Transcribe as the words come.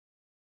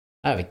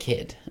I have a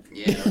kid.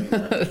 Yeah,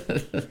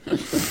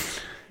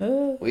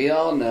 we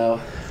all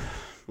know.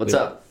 What's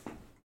up?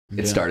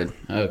 Get started.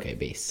 Okay,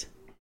 Beast.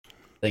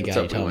 Thank God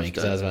you told me,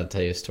 because I was about to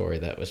tell you a story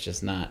that was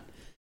just not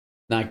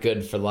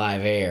good for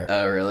live air.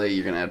 Oh, really?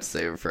 You're going to have to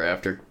save it for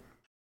after?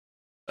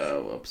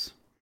 Oh, whoops.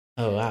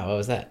 Oh, wow. What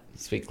was that?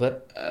 Sweet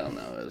clip? I don't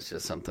know. It was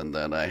just something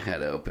that I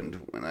had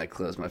opened when I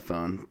closed my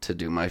phone to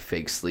do my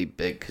fake sleep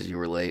bit because you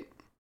were late.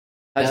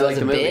 How'd you like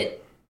the movie?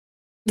 Bit?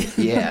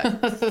 Yeah.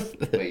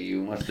 Wait,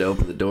 you wanted to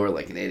open the door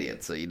like an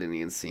idiot, so you didn't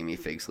even see me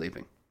fake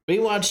sleeping. We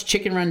watched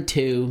Chicken Run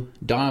 2,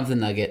 Dawn of the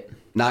Nugget.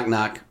 Knock,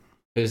 knock.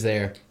 Who's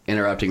there?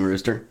 Interrupting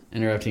Rooster.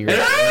 Interrupting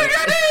Rooster.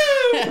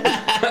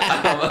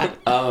 I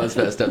almost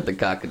messed up the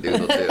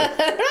cockadoodle,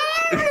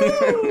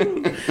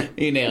 too.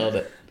 You nailed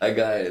it. I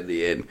got it in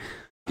the end.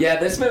 Yeah,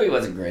 this movie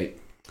wasn't great.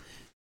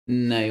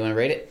 No, you want to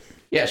rate it?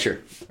 Yeah, sure.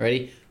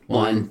 Ready?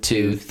 1,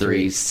 2,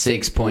 3,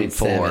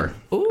 6.4.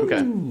 Ooh. Okay.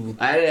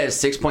 I had it at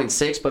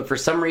 6.6, but for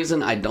some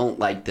reason, I don't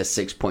like the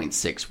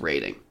 6.6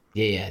 rating.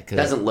 Yeah. It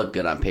doesn't look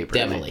good on paper.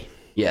 Definitely.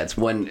 Yeah, it's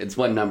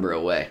one number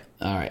away.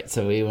 All right,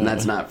 so we went. And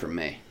that's not from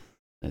me.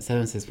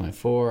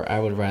 6.4. I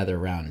would rather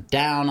round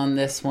down on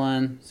this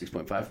one.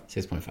 6.5?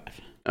 6.5.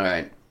 All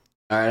right,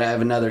 I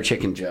have another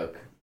chicken joke.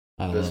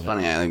 It was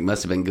funny. I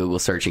must have been Google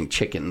searching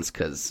chickens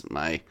because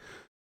my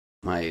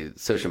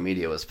social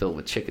media was filled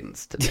with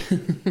chickens today.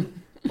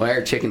 Why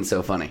are chickens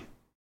so funny?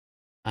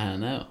 I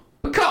don't know.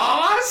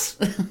 Because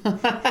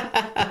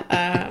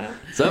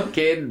some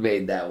kid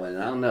made that one.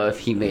 I don't know if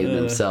he made it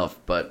himself,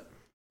 but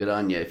good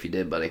on you if you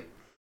did, buddy.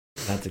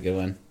 That's a good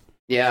one.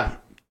 Yeah.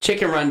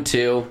 Chicken Run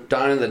 2,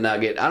 Dawn of the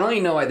Nugget. I don't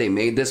even know why they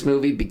made this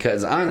movie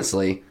because,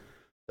 honestly,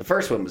 the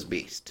first one was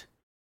Beast.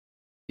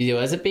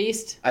 Was it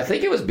Beast? I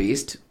think it was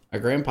Beast. Our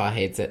grandpa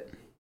hates it.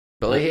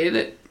 Billy hated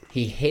it?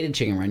 He hated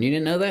Chicken Run. You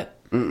didn't know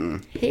that?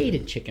 Mm-mm.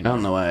 Hated Chicken Run. Run. I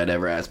don't know why I'd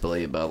ever ask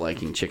Billy about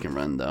liking Chicken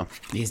Run, though.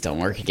 These don't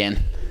work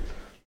again.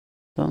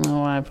 Don't know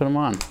why I put them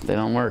on. They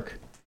don't work.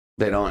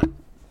 They don't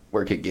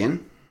work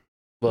again?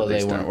 Well,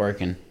 they weren't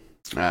working.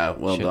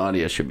 The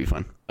audio should be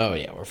fine. Oh,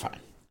 yeah, we're fine.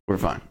 We're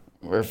fine.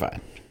 We're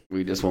fine.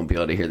 We just won't be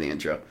able to hear the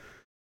intro.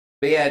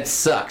 But yeah, it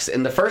sucks.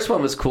 And the first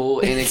one was cool,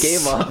 and it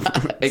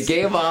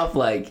gave off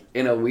like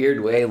in a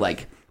weird way,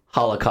 like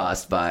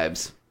Holocaust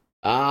vibes.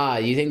 Ah,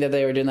 you think that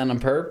they were doing that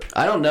on perp?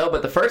 I don't know,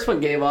 but the first one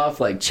gave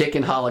off like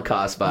chicken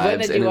Holocaust vibes. When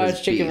did you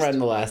watch Chicken Run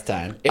the last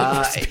time? It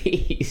was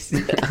Beast.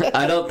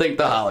 I don't think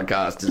the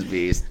Holocaust is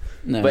Beast.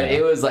 No, but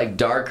it was like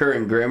darker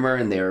and grimmer,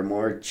 and they were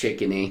more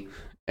chickeny,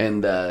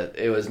 and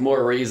it was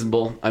more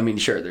reasonable. I mean,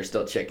 sure, they're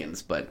still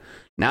chickens, but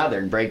now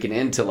they're breaking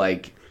into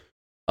like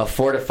a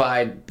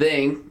fortified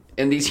thing,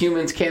 and these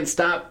humans can't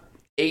stop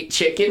 8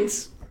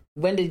 chickens.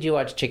 When did you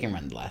watch Chicken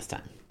Run the last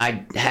time?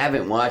 I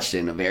haven't watched it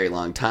in a very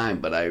long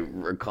time, but I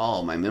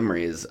recall my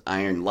memory is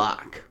Iron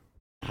Lock.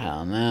 I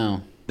don't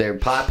know. They're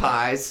pot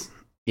pies.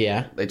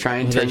 Yeah. They try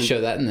and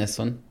show that in this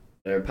one.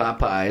 They're pot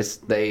pies.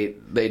 They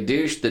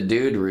douche the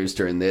dude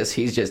Rooster in this.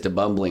 He's just a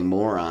bumbling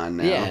moron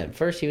now. Yeah, at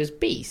first he was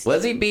Beast.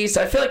 Was he Beast?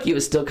 I feel like he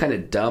was still kind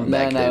of dumb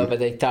back then. No, but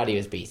they thought he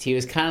was Beast. He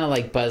was kind of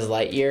like Buzz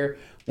Lightyear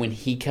when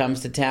he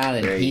comes to town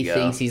and he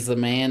thinks he's the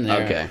man.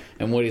 Okay.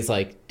 And Woody's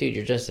like, dude,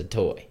 you're just a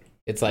toy.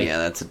 It's like, yeah,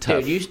 that's a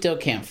tough. Dude, you still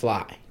can't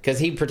fly. Because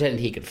he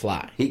pretended he could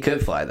fly. He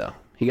could fly, though.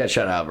 He got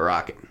shot out of a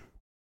rocket.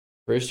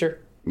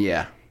 Rooster?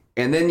 Yeah.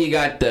 And then you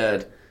got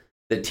the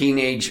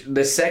teenage.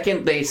 The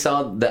second I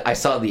saw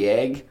the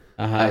egg,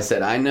 I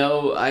said, I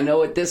know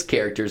what this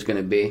character is going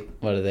to be.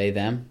 What are they,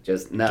 them? She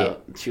wasn't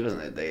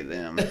a they,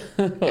 them.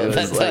 Well,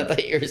 that's not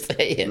what you were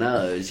saying.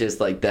 No, it was just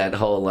like that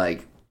whole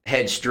like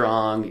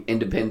headstrong,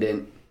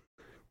 independent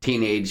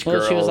teenage girl.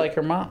 Well, she was like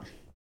her mom.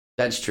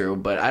 That's true,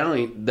 but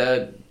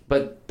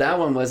but that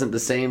one wasn't the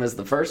same as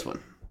the first one.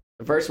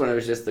 The first one, it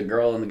was just the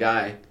girl and the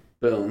guy.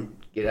 Boom,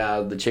 get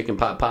out of the chicken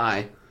pot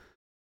pie,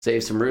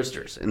 save some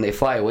roosters, and they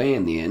fly away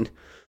in the end.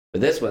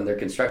 But this one, they're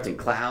constructing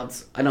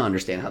clouds. I don't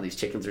understand how these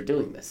chickens are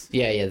doing this.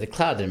 Yeah, the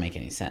cloud didn't make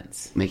any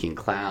sense. Making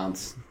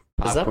clouds.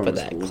 What's up with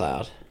that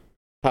cloud?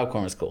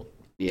 Popcorn was cool.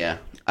 Yeah,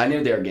 I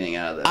knew they were getting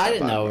out of that. I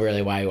didn't know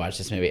really why we watched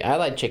this movie. I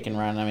like Chicken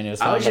Run. I mean, it was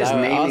fun. I was just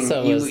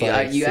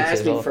naming. You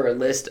asked me old. for a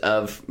list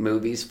of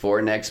movies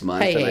for next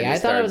month. Hey, I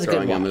thought it was a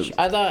good watch.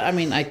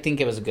 I think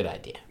it was a good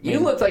idea. You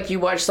looked like you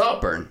watched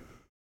Saltburn.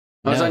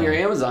 I was on your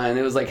Amazon, and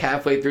it was like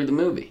halfway through the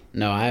movie.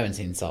 No, I haven't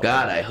seen Saltburn.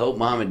 God, I hope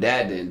Mom and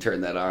Dad didn't turn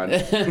that on.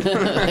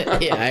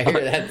 Yeah, I hear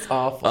that's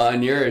awful.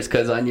 On yours,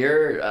 because on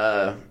your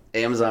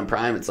Amazon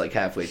Prime, it's like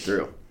halfway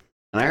through.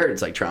 And I heard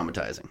it's like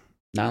traumatizing.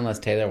 Not unless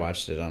Taylor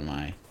watched it on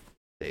my...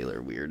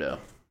 Taylor weirdo.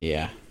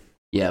 Yeah.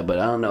 Yeah, but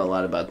I don't know a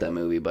lot about that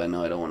movie, but I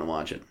know I don't want to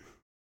watch it.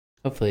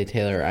 Hopefully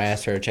Taylor... I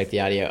asked her to check the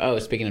audio. Oh,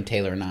 speaking of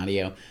Taylor and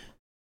audio,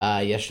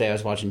 yesterday I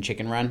was watching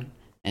Chicken Run,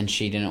 and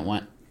she didn't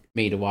want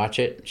me to watch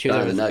it. She was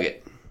Dawn of the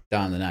Nugget.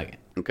 Dawn of the Nugget.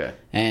 Okay.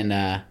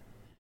 And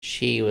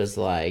she was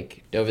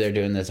like over there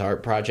doing this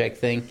art project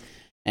thing.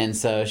 And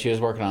so she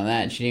was working on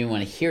that, and she didn't even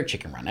want to hear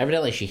Chicken Run.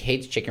 Evidently, she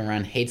hates Chicken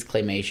Run, hates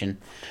claymation.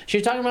 She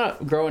was talking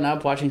about growing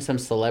up watching some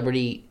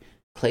celebrity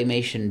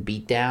claymation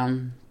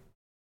beatdown.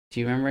 Do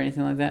you remember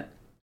anything like that?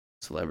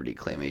 Celebrity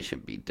claymation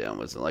beatdown.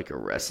 Was it like a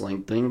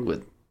wrestling thing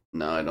with?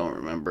 No, I don't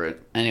remember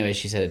it. Anyway,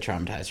 she said it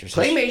traumatized her. So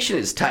claymation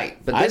is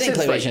tight, but I think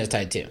claymation is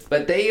tight too.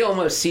 But they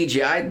almost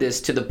CGI'd this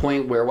to the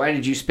point where why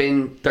did you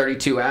spend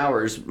 32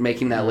 hours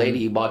making that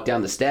lady walk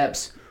down the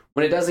steps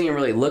when it doesn't even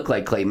really look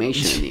like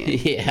claymation in the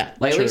end? Yeah,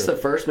 like true. At least the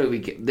first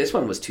movie, this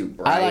one was too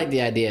bright. I like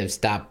the idea of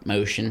stop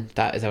motion. Is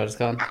that what it's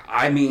called?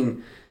 I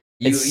mean,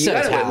 you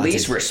gotta at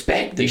least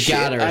respect the shit.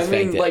 I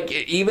mean, like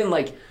even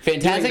like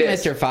Fantastic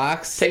Mr.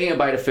 Fox taking a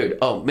bite of food.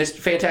 Oh,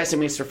 Fantastic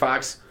Mr.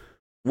 Fox.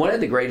 One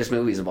of the greatest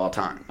movies of all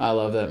time. I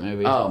love that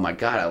movie. Oh my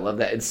god, I love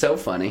that. It's so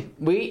funny.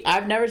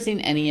 I've never seen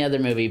any other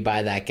movie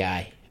by that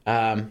guy.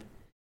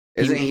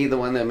 Isn't he the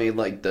one that made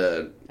like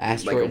the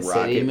Asteroid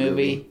City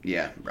movie?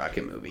 Yeah,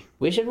 rocket movie.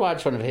 We should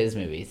watch one of his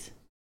movies.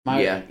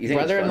 My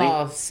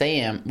brother-in-law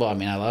Sam. Well, I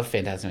mean, I love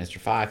Fantastic Mr.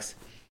 Fox,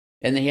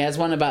 and then he has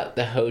one about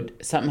the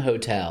something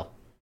hotel.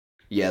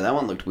 Yeah, that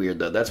one looked weird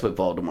though. That's with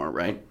Voldemort,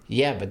 right?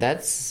 Yeah, but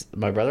that's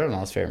my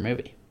brother-in-law's favorite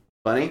movie.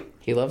 Funny?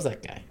 He loves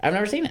that guy. I've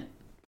never seen it.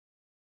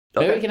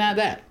 Maybe we can add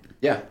that.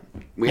 Yeah.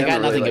 We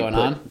got nothing going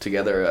on.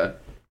 Together,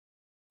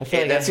 I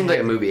feel like that seems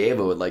like a movie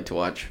Ava would like to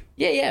watch.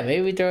 Yeah,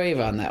 maybe we throw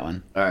Ava on that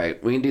one. All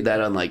right, we can do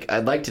that on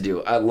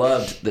I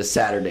loved the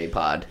Saturday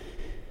pod.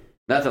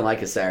 Nothing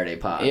like a Saturday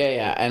pod.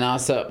 Yeah, and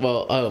also,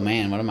 oh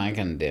man, what am I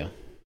going to do?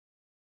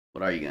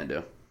 What are you going to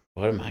do?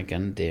 What am I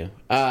going to do?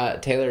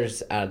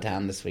 Taylor's out of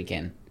town this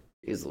weekend.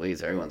 Jeez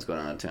Louise, everyone's going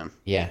out of town.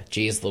 Yeah,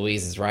 geez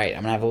Louise is right.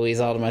 I'm going to have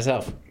Louise all to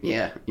myself.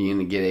 Yeah, you're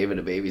going to get Ava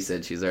to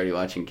babysit. She's already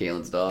watching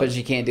Kaylin's dog. But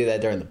she can't do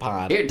that during the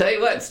pod. Here, tell you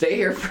what, stay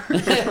here for...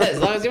 as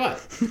long as you want.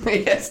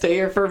 Yeah, stay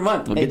here for a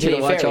month. We'll get you to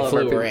watch all of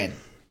our people. In.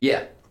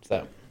 Yeah.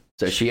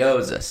 So she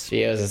owes us.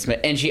 She owes us.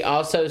 And she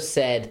also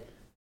said,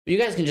 you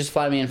guys can just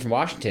fly me in from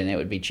Washington. It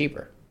would be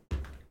cheaper.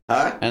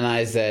 Huh? And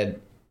I said,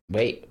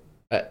 wait.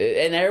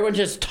 And everyone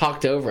just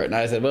talked over it. And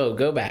I said, whoa,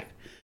 go back.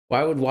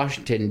 Why would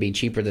Washington be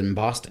cheaper than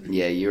Boston?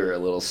 Yeah, you were a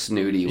little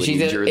snooty when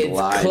you drew the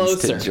lines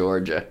closer. To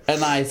Georgia.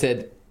 And I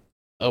said,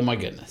 oh my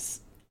goodness.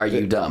 Are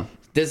you dumb?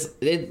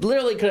 It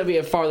literally couldn't be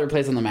a farther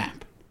place on the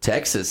map.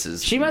 Texas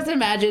is... She must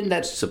imagine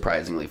that...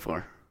 Surprisingly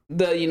far.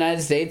 The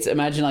United States,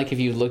 imagine like if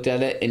you looked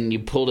at it and you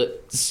pulled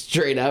it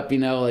straight up,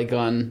 like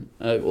on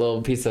a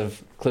little piece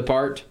of clip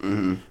art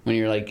when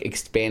you're like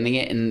expanding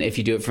it, and if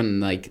you do it from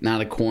like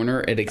not a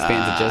corner, it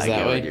expands it just that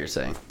way. I get what you're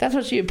saying. That's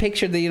what you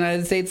pictured the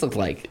United States looked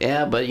like.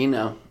 Yeah, but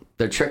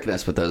they're tricking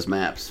us with those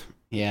maps.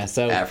 Yeah,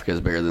 so Africa's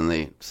bigger than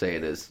they say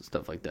it is,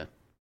 stuff like that.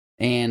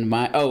 And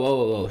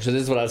so this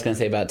is what I was going to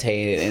say about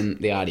Tay in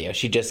the audio.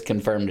 She just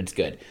confirmed it's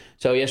good.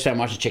 So yesterday I'm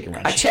watching Chicken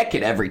Run. I check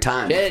it every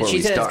time. Yeah,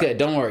 she said it's good.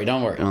 Don't worry.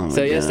 Oh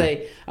so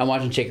yesterday I'm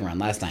watching Chicken Run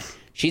last night.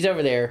 She's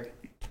over there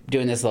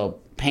doing this little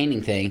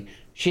painting thing.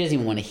 She doesn't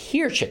even want to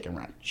hear Chicken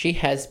Run. She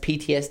has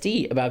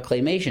PTSD about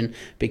claymation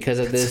because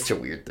of this such a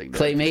weird thing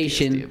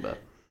claymation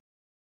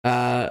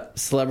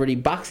celebrity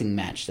boxing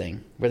match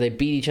thing where they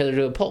beat each other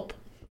to a pulp.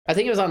 I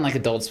think it was on like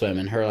Adult Swim,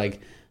 and her like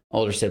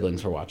older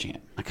siblings were watching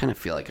it. I kind of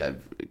feel like I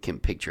can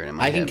picture it in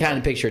my head. I can kind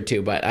of picture it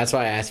too, but that's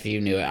why I asked if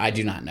you knew it. I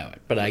do not know it,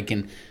 but I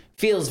can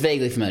feels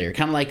vaguely familiar.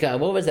 Kind of like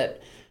what was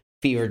that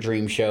fever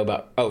dream show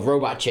about? Oh,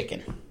 Robot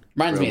Chicken.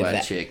 Reminds me of that.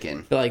 Robot Chicken.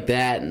 I feel like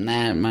that and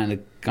that might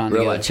have gone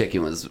together. Robot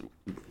Chicken was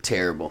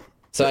terrible.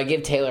 So I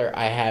give Taylor,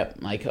 I have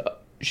like,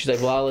 she's like,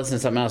 well, I'll listen to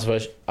something else,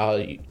 but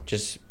I'll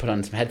just put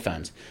on some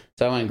headphones.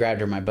 So I went and grabbed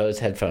her my Bose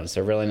headphones.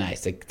 They're really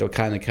nice. They'll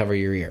kind of cover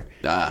your ear.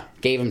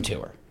 Gave them to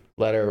her.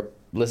 Let her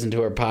listen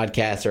to her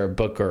podcast or a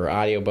book or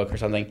audio book or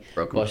something.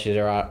 While she's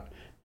out.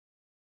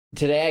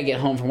 Today I get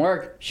home from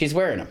work, she's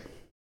wearing them.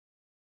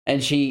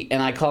 And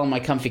I call them my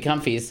comfy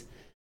comfies.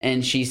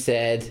 And she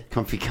said...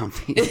 Comfy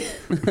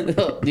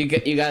comfies.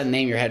 you got to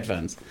name your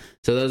headphones.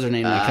 So those are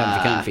named my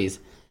comfy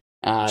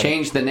comfies.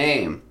 Change the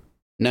name.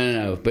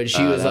 No. But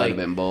she was like...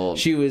 Been bold.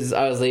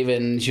 I was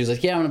leaving. She was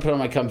like, yeah, I'm going to put on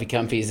my comfy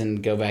comfies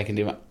and go back and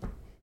do my...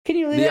 Can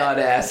you believe the that?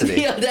 audacity?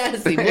 The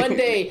audacity. One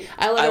day,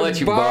 I let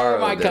her borrow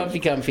my comfy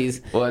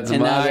comfies. What's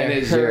mine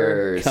is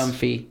yours.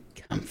 Comfy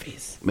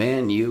comfies.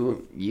 Man,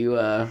 you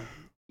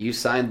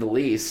signed the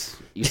lease.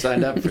 You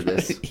signed up for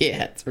this.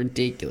 Yeah, it's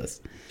ridiculous.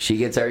 She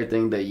gets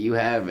everything that you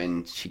have,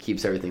 and she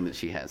keeps everything that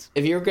she has.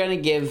 If you're going to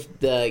give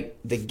the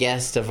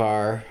guest of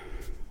our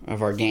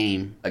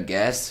game a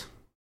guess,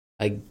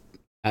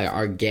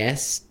 our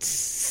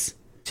guests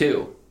 2.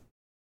 Do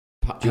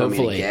you want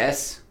me to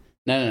guess?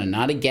 No,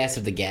 not a guess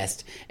of the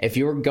guest. If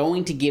you were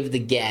going to give the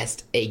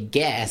guest a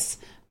guess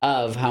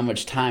of how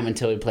much time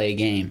until we play a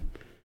game,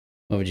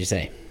 what would you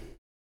say?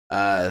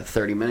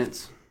 30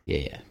 minutes.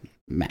 Yeah,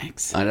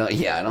 max. I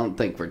don't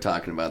think we're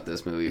talking about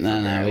this movie.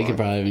 No, we could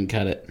probably even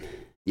cut it.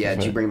 Yeah,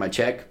 did you bring my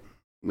check?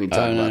 We can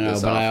talk about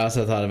this. But I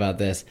also thought about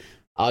this.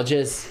 I'll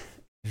just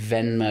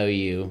Venmo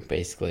you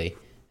basically,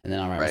 and then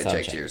I'll write myself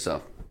a check to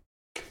yourself.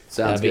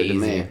 Sounds good to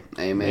me.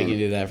 Amen. We can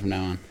do that from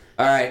now on.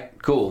 All right,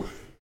 cool.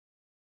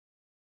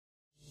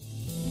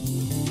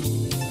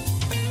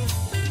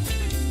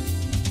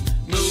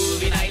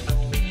 Movie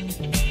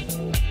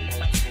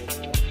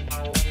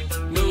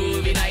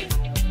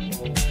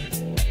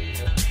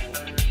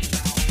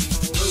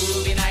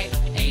night,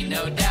 ain't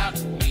no doubt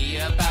we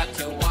about to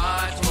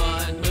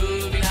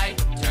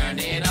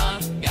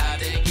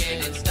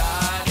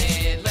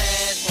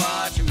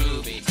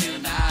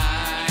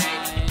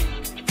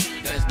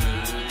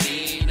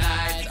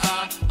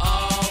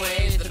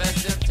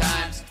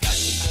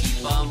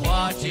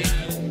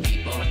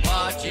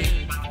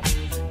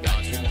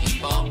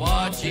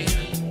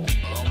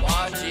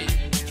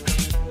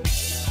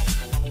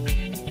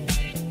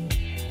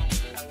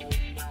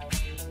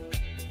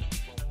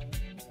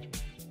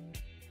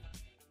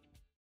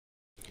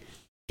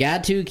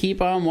Got to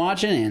keep on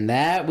watching, and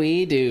that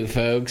we do,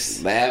 folks.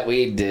 That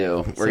we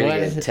do. We're going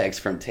to get a text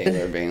from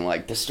Taylor being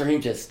like, the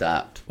stream just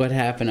stopped. What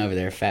happened over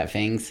there, Fat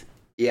Fangs?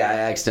 Yeah, I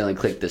accidentally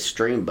clicked the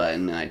stream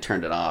button, and I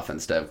turned it off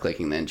instead of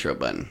clicking the intro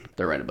button.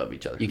 They're right above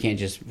each other. You can't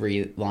just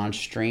relaunch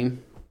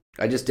stream?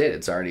 I just did.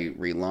 It's already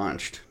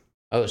relaunched.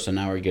 Oh, so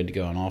now we're good to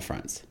go on all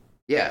fronts.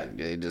 Yeah,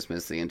 you just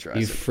missed the intro.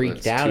 You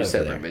freaked out over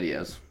there. 2 separate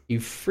videos. You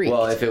freaked.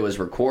 Well, if it was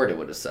recorded, it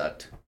would have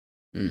sucked.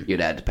 You'd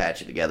had to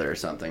patch it together or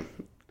something.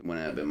 It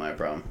wouldn't have been my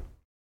problem.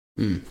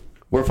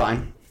 We're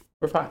fine.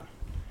 We're fine.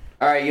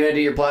 All right, you gonna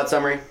do your plot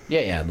summary?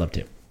 Yeah, I'd love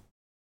to.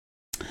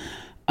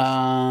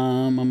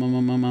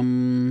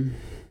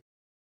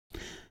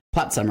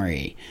 Plot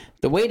summary.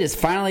 The wait is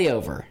finally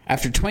over.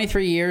 After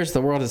 23 years,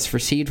 the world has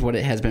received what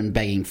it has been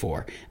begging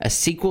for: a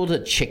sequel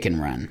to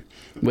Chicken Run.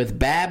 With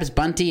Babs,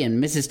 Bunty,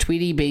 and Mrs.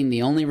 Tweedy being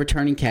the only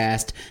returning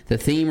cast, the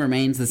theme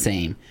remains the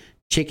same.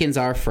 Chickens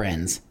are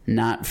friends,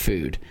 not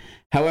food.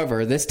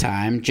 However, this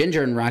time,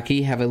 Ginger and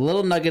Rocky have a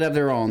little nugget of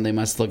their own they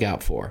must look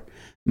out for.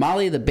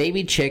 Molly, the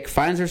baby chick,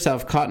 finds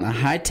herself caught in a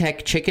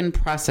high-tech chicken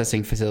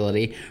processing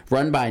facility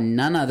run by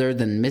none other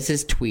than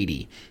Mrs.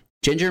 Tweedy.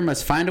 Ginger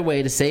must find a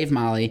way to save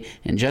Molly,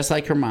 and just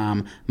like her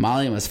mom,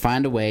 Molly must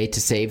find a way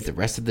to save the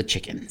rest of the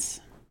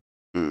chickens.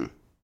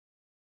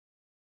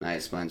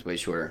 Nice, mine's way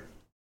shorter.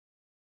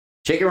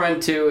 Chicken Run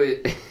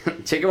 2...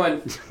 Chicken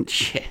Run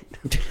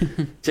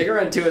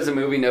 2 is a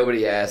movie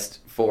nobody asked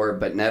for,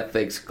 but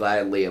Netflix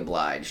gladly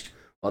obliged.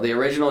 While the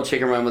original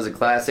Chicken Run was a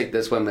classic,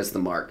 this one missed the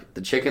mark.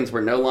 The chickens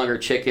were no longer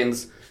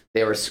chickens.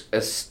 They were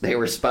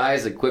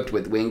spies equipped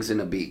with wings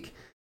and a beak.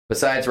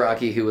 Besides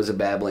Rocky, who was a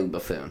babbling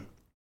buffoon.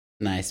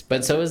 Nice.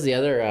 But so was the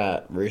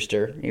other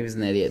rooster. He was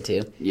an idiot,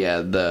 too.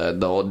 Yeah, the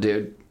old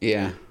dude.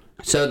 Yeah.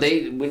 So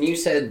when you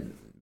said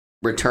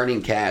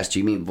returning cast,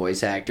 you mean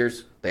voice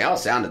actors? They all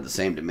sounded the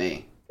same to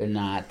me. They're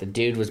not. The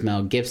dude was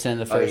Mel Gibson in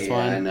the first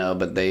one. I know,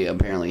 but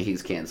apparently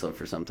he's canceled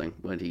for something.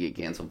 What did he get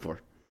canceled for?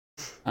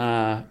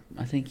 I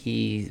think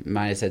he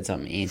might have said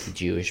something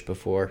anti-Jewish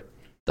before.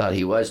 Thought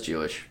he was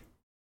Jewish.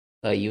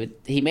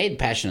 He made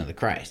Passion of the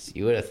Christ.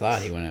 You would have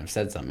thought he wouldn't have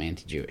said something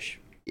anti-Jewish.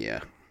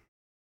 Yeah.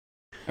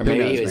 Or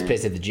maybe he was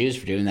pissed at the Jews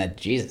for doing that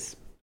to Jesus.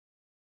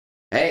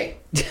 Hey.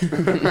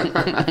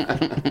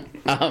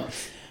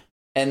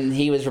 And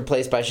he was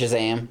replaced by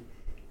Shazam.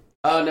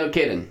 Oh, no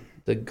kidding.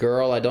 The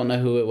girl, I don't know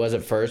who it was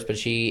at first, but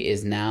she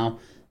is now...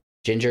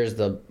 Ginger is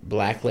the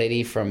black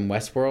lady from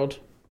Westworld.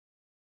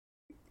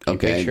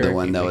 Okay, the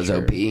one that was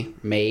OP?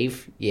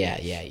 Maeve. Yeah.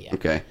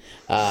 Okay.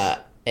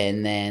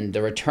 And then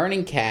the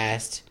returning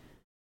cast,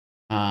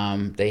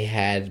 they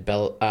had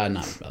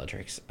not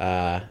Bellatrix,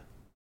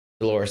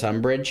 Dolores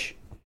Umbridge.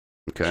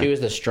 Okay. She was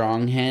the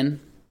strong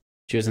hen.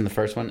 She was in the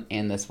first one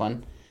and this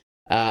one.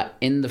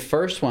 In the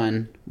first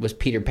one was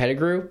Peter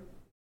Pettigrew.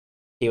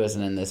 He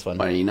wasn't in this one.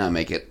 Why did he not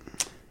make it?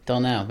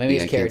 Don't know. Maybe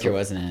his character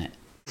wasn't in it.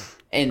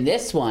 In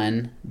this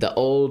one, the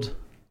old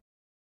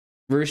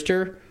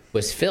rooster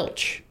was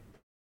Filch.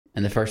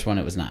 In the first one,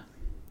 it was not.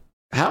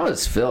 How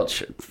is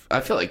Filch?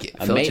 I feel like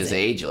Filch is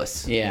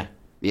ageless. Yeah.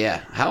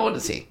 Yeah. How old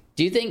is he?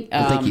 Do you think...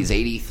 I think he's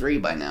 83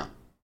 by now.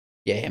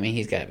 Yeah, I mean,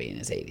 he's got to be in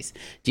his 80s.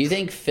 Do you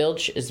think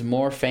Filch is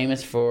more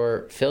famous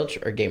for Filch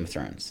or Game of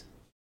Thrones?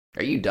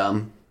 Are you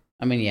dumb?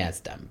 I mean, yeah, it's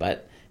dumb,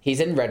 but he's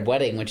in Red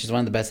Wedding, which is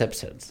one of the best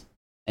episodes.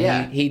 And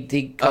yeah.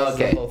 He causes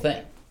the whole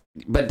thing.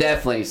 But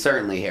definitely,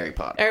 certainly Harry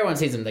Potter. Everyone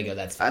sees him, they go,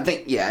 that's fine.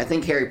 I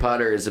think Harry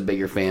Potter is a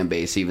bigger fan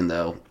base, even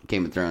though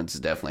Game of Thrones is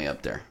definitely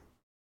up there.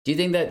 Do you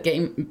think that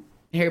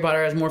Harry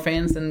Potter has more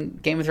fans than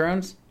Game of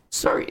Thrones?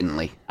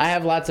 Certainly. I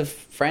have lots of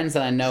friends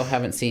that I know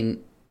haven't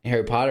seen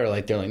Harry Potter. They're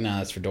like, no,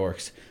 that's for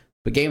dorks.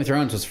 But Game of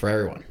Thrones was for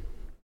everyone.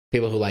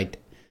 People who liked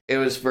it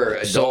was for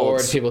adults.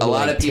 Swords, people who a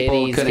lot of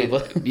people titties,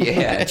 couldn't.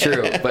 Yeah,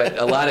 true. But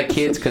a lot of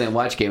kids couldn't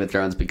watch Game of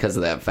Thrones because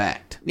of that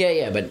fact.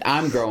 Yeah. But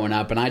I'm growing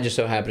up, and I just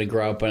so happened to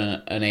grow up in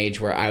an age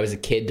where I was a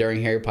kid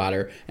during Harry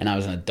Potter, and I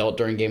was an adult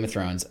during Game of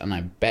Thrones, and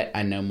I bet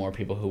I know more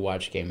people who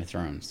watch Game of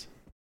Thrones.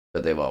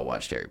 But they've all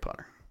watched Harry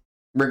Potter.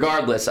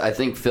 Regardless, I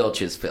think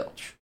Filch is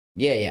Filch.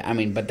 Yeah. I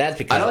mean, but that's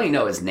because... I don't even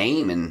know his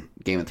name in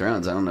Game of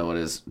Thrones. I don't know what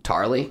his...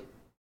 Tarly? I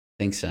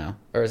think so.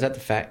 Or is that the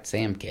Fat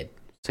Sam kid?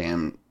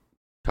 Sam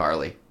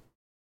Tarly.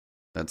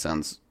 That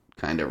sounds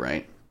kind of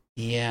right.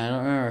 Yeah, I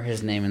don't remember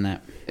his name in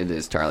that. It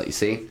is Tarly.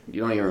 See? You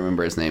don't even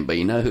remember his name, but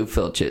you know who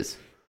Filch is.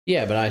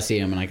 Yeah, but I see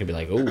him and I could be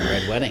like, oh,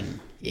 Red Wedding.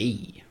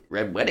 Yay.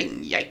 Red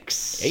Wedding.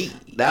 Yikes. Yay.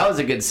 That was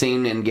a good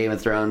scene in Game of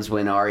Thrones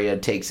when Arya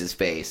takes his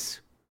face.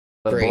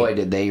 But boy,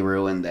 did they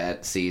ruin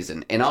that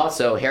season. And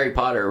also, Harry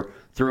Potter,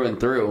 through and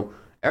through,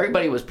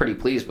 everybody was pretty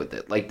pleased with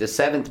it. Like, the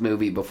 7th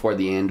movie before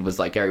the end was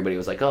like, everybody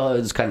was like, oh,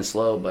 it's kind of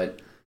slow,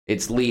 but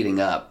it's leading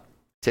up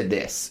to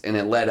this. And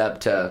it led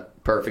up to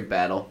perfect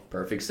battle,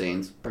 perfect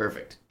scenes,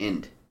 perfect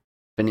end.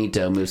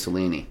 Benito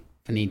Mussolini.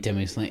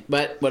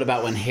 But what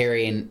about when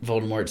Harry and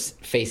Voldemort's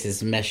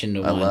faces mesh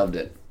into one? I loved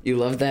it. You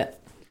loved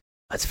that?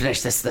 Let's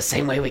finish this the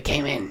same way we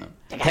came in.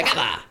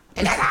 Together.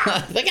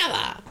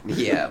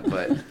 Yeah,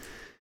 but...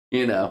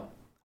 You know,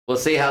 we'll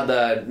see how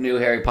the new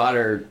Harry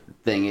Potter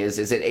thing is.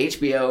 Is it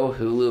HBO,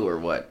 Hulu, or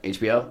what?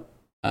 HBO?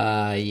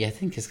 Yeah, I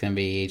think it's gonna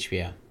be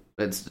HBO.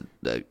 It's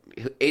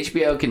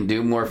HBO can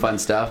do more fun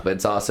stuff, but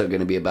it's also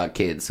going to be about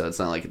kids, so it's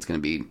not like it's going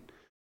to be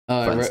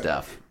fun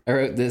stuff. I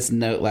wrote this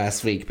note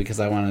last week because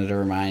I wanted to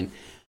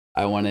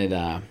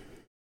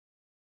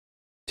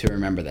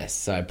remember this,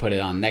 so I put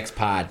it on next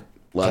pod.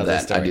 Love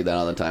that. I do that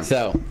all the time.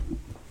 So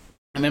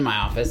I'm in my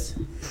office,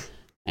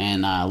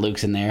 and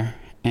Luke's in there,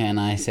 and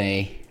I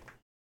say,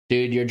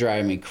 "Dude, you're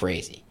driving me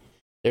crazy."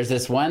 There's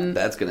this one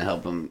that's going to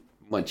help him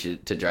want you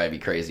to drive you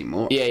crazy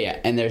more. Yeah.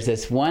 And there's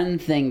this one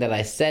thing that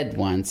I said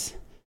once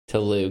to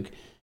Luke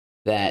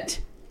that,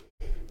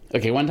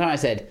 okay, one time I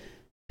said,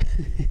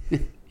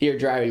 "You're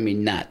driving me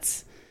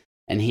nuts."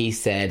 And he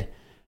said,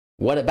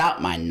 "What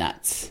about my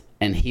nuts?"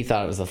 And he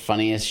thought it was the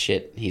funniest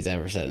shit he's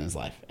ever said in his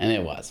life. And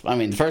it was. I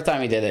mean, the first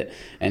time he did it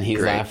and he's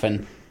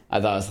laughing,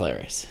 I thought it was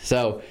hilarious.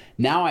 So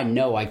now I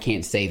know I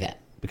can't say that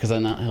because I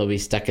know he'll be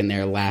stuck in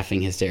there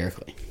laughing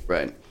hysterically.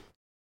 Right.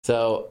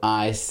 So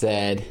I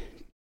said,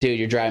 "Dude,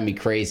 you're driving me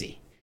crazy."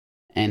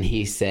 And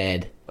he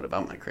said, "What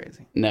about my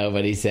crazy?" No,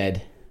 but he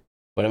said,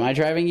 "What am I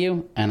driving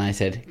you?" And I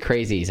said,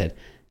 "Crazy." He said,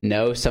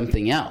 "No,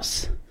 something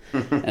else."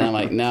 And I'm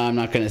like, "No, I'm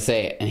not going to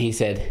say it." And he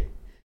said,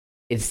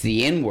 "It's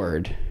the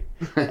N-word."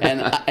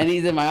 And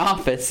he's in my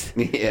office.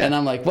 Yeah. And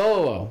I'm like,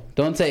 whoa,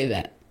 don't say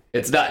that.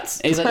 It's nuts.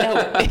 And he's like, no.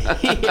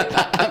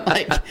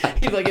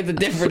 He's like, it's a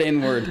different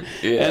N-word.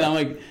 Yeah. And I'm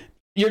like,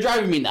 "You're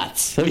driving me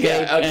nuts." Okay.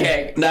 Yeah,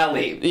 okay. Now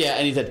leave. Yeah.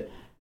 And he said,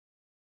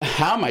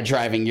 "How am I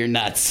driving you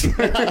nuts?" And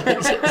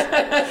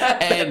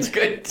that's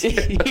good.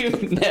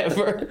 You've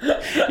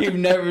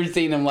never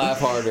seen him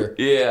laugh harder.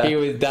 Yeah. He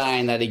was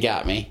dying that he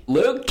got me.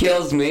 Luke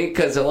kills me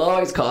because he'll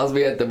always calls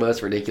me at the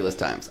most ridiculous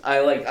times.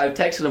 I've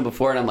texted him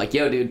before and I'm like,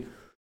 "Yo, dude,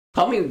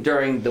 call me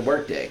during the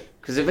workday."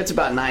 Because if it's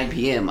about 9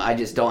 p.m., I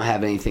just don't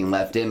have anything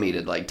left in me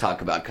to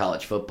talk about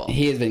college football.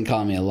 He has been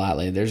calling me a lot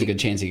lately. There's a good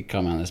chance he could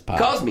come on this podcast.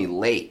 He calls me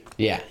late.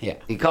 Yeah.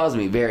 He calls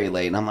me very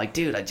late, and I'm like,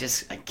 "Dude, I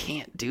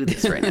can't do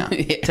this right now."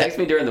 Yeah. Text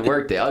me during the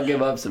workday. I'll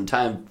give up some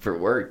time for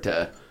work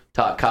to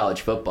talk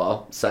college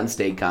football. Sun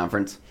State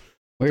Conference.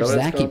 Where's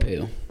Zachy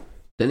Poo?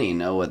 Didn't even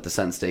know what the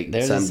Sun State...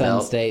 There's a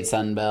Sun State,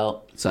 Sun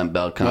Belt. Sun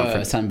Belt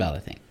Conference. Sun Belt, I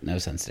think. No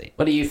Sun State.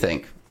 What do you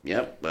think?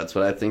 Yep, that's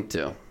what I think,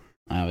 too.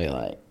 I'll be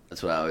like...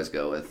 That's what I always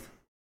go with.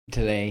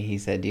 Today, he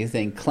said, "Do you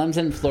think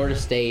Clemson, Florida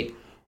State,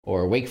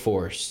 or Wake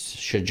Forest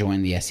should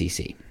join the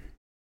SEC?"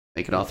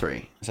 Make it all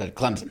three. I said,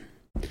 "Clemson."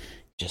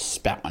 Just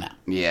spat one out.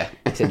 Yeah.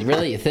 He said,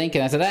 "Really, you think?"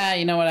 And I said,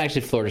 you know what?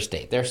 Actually, Florida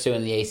State. They're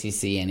suing the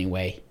ACC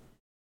anyway.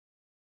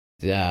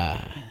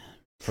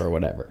 For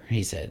whatever.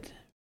 He said,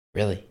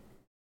 "Really?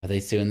 Are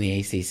they suing the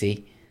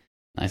ACC?"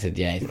 And I said,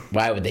 "Yeah."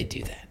 Why would they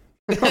do that?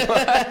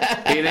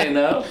 He didn't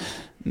know?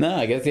 No,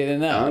 I guess he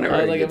didn't know. I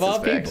was like, of all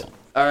people.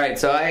 All right,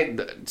 so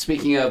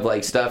speaking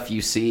of stuff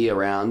you see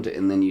around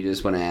and then you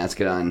just want to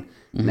ask it on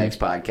next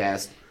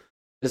podcast,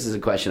 this is a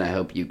question I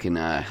hope you can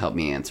help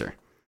me answer.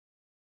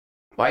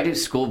 Why do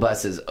school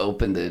buses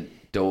open the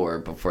door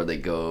before they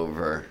go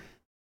over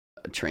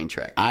a train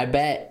track? I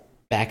bet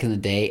back in the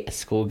day,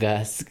 School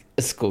Gus,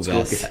 I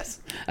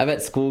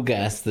bet School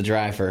Gus, the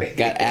driver,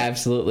 got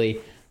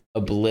absolutely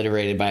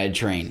obliterated by a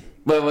train.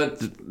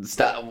 But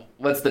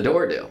what's the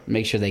door do?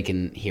 Make sure they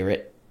can hear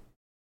it.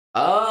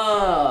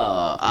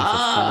 But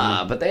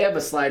they have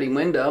a sliding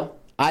window.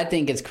 I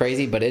think it's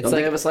crazy, but it's Don't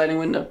they have a sliding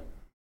window?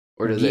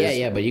 Or does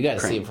but you got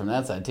to see it from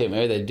that side too.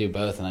 Maybe they do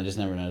both, and I just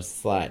never noticed the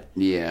slide.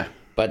 Yeah,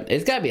 but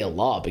it's got to be a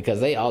law because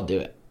they all do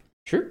it.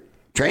 Sure.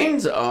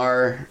 Trains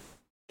are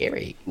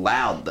scary,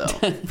 loud though.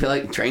 I feel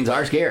like trains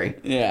are scary.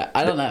 Yeah,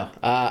 I don't know.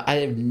 I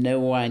have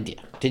no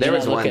idea. There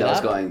was one that was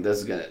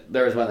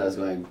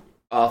going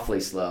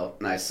awfully slow,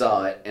 and I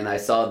saw it, and I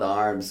saw the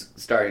arms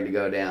starting to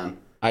go down.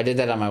 I did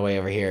that on my way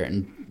over here,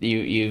 and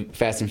you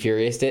Fast and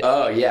Furious it.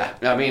 Oh yeah,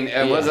 I mean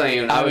it wasn't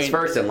even. I was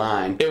first in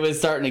line. It was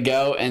starting to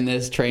go, and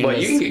this train. Well,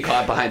 you can get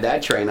caught behind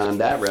that train on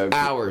that road.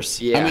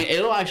 Hours. Yeah, I mean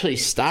it'll actually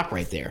stop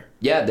right there.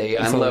 Yeah, they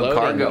unload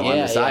cargo on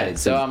the side. Yeah.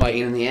 It's so I'm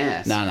pain in the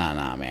ass. No,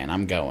 man,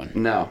 I'm going.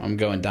 No, I'm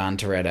going Don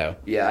Toretto.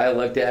 Yeah, I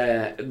looked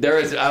at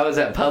it. I was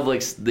at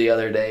Publix the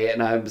other day,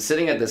 and I'm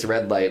sitting at this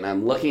red light, and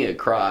I'm looking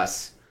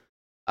across.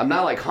 I'm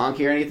not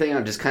honking or anything.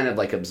 I'm just kind of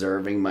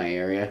observing my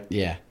area.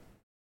 Yeah.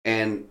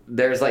 And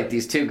there's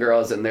these two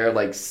girls, and they're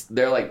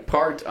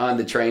parked on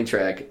the train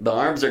track. The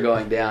arms are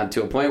going down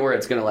to a point where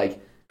it's gonna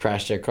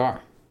crash their car.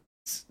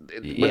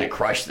 Wouldn't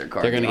crush their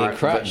car. They're gonna get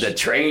crushed. The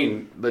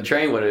train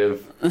would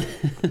have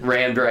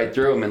rammed right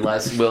through them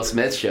unless Will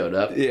Smith showed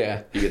up.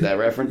 Yeah, you get that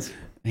reference?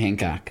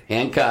 Hancock.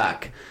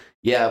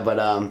 Yeah,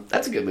 but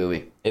that's a good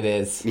movie. It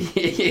is.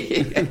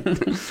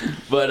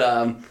 But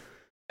and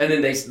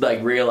then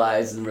they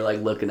realized and were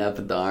looking up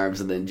at the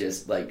arms, and then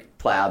just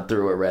plowed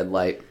through a red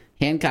light.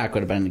 Hancock would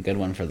have been a good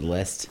one for the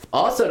list.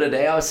 Also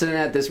today, I was sitting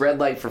at this red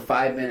light for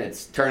 5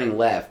 minutes, turning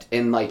left,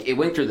 and it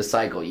went through the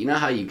cycle. You know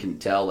how you can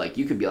tell?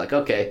 You could be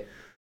okay,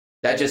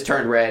 that just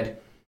turned red.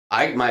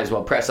 I might as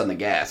well press on the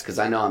gas because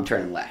I know I'm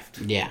turning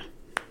left. Yeah.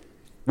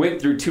 Went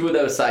through 2 of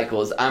those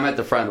cycles. I'm at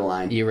the front of the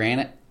line. You ran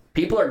it?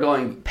 People are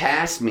going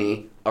past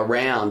me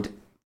around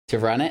To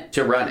run it?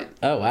 To run it.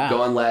 Oh, wow.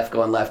 Going left,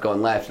 going left,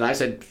 going left. And I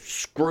said,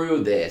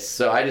 screw this.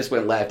 So I just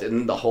went left,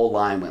 and the whole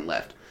line went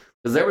left.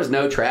 Because there was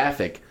no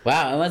traffic.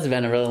 Wow, it must have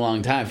been a really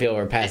long time. People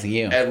were passing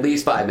you. At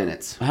least 5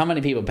 minutes. How many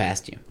people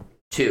passed you?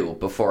 2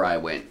 before I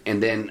went.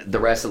 And then the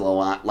rest of the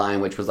line,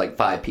 which was like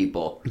 5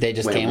 people, they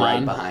just went came right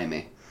on? behind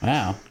me.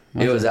 Wow.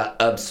 It was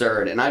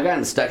absurd. And I've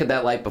gotten stuck at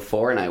that light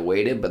before, and I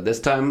waited. But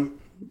this time,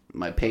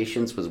 my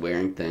patience was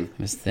wearing thin.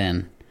 It was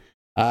thin.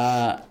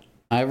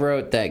 I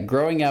wrote that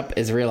growing up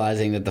is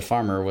realizing that the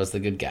farmer was the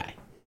good guy.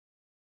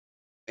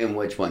 In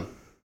which one?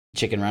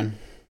 Chicken Run.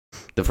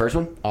 The first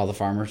one? All the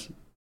farmers.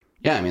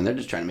 Yeah, I mean, they're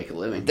just trying to make a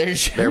living. They're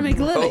just trying to make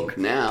a living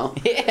now.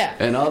 Yeah.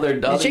 And all the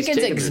chickens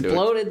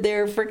exploded doing.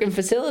 their freaking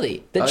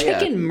facility. The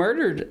chicken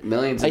murdered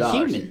millions of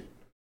dollars. Human.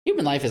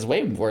 Human life is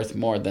way worth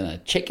more than a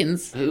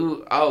chicken's.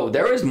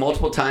 There was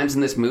multiple times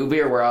in this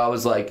movie where I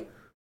was like,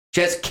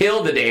 just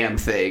kill the damn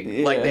thing.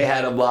 Yeah. Like, they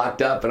had him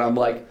locked up, and I'm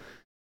like,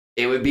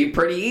 it would be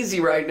pretty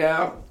easy right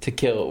now. To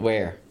kill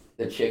where?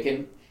 The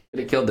chicken.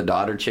 They killed the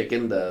daughter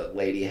chicken the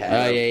lady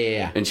had. Oh,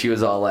 yeah. And she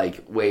was all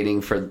like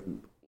looking for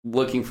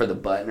the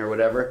button or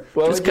whatever.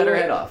 Just cut her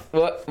head off.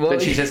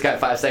 But she just got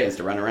 5 seconds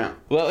to run around.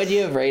 What would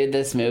you have rated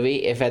this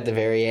movie if at the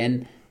very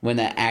end, when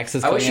the axe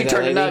was I wish she turned to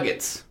lady,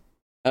 Nuggets.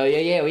 Oh,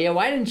 yeah.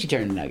 Why didn't she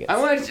turn to Nuggets?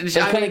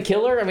 Couldn't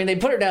kill her? I mean, they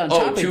put her down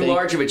chopping too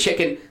large of a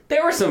chicken.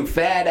 There were some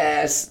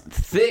fat-ass,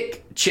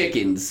 thick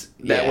chickens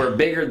that were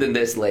bigger than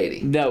this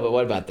lady. No, but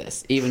what about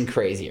this? Even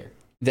crazier.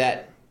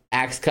 That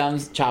axe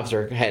comes, chops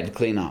her head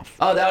clean off.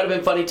 Oh, that would have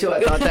been funny, too.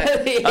 I thought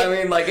that. I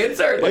mean, like, it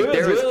started... Like,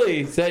 it was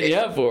really setting you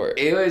up for it.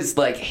 It was,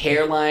 like,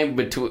 hairline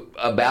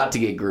about to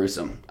get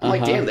gruesome. I'm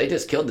like, damn, they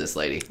just killed this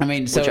lady. I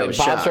mean, so it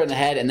pops her in the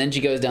head, and then she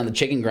goes down the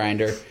chicken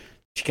grinder.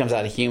 She comes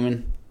out a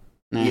human.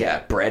 No. Yeah,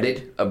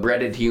 a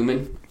breaded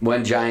human,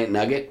 one giant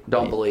nugget.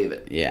 Don't believe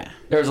it. Yeah.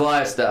 There's a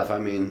lot of stuff. I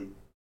mean,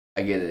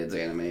 I get it. It's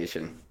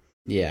animation.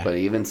 Yeah. But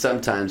even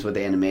sometimes with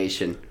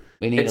animation,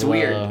 it's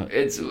weird.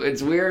 It's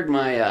weird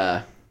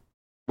where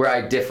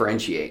I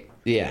differentiate.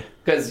 Yeah.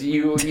 Because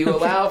you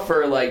allow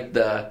for like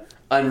the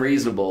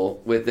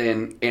unreasonable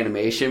within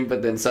animation,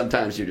 but then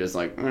sometimes you're just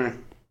like,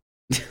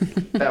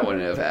 that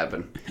wouldn't have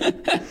happened.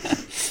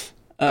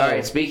 All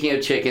right. Speaking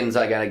of chickens,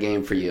 I got a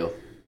game for you.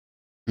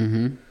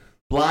 Mm-hmm.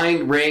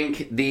 Blind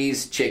rank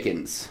these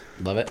chickens.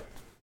 Love it.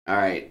 All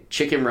right,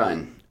 Chicken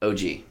Run, OG.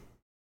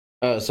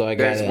 Oh, so I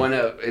got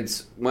it.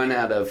 It's 1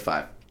 out of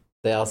 5.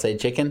 They all say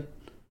chicken?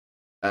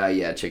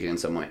 Yeah, chicken in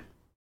some way.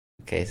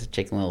 Okay, so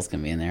Chicken Little's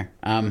gonna be in there.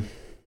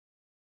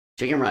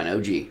 Chicken Run,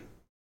 OG.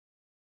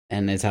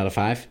 And it's out of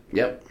 5?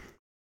 Yep.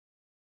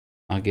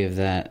 I'll give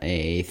that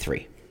a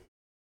 3.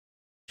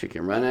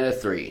 Chicken Run out of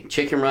 3.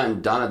 Chicken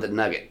Run, Dawn of the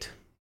Nugget.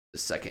 The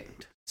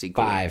second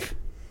sequel. 5.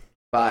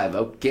 5,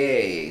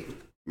 okay.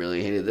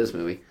 Really hated this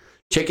movie.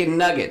 Chicken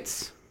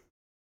Nuggets.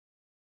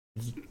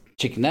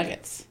 Chicken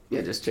Nuggets? Yeah,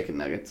 just chicken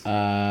nuggets.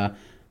 1.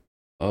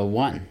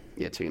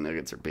 Yeah, chicken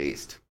nuggets are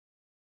based.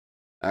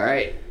 All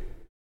right.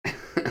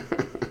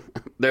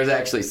 There's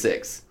actually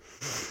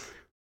 6.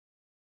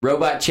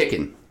 Robot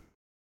Chicken.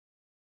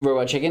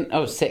 Robot Chicken?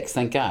 Oh, 6.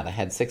 Thank God. I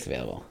had 6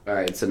 available. All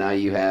right, so now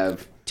you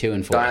have 2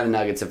 and 4. Dawn of the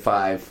Nuggets at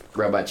 5.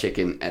 Robot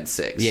Chicken at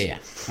 6. Yeah.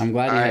 I'm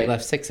glad you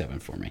left 6 open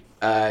for me.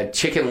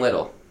 Chicken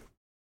Little.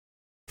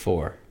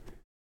 4.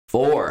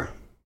 4.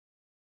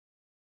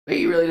 Wait,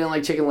 you really didn't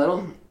like Chicken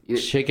Little?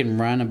 Chicken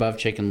Run above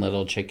Chicken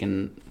Little,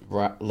 Chicken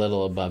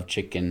Little above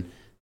Chicken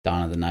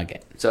Dawn of the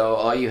Nugget. So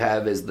all you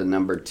have is the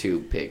number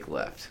 2 pick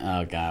left.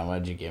 Oh, God,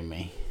 what did you give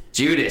me?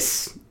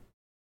 Judas.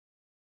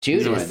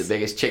 He's one of the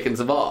biggest chickens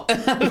of all.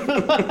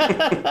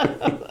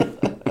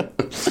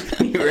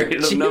 You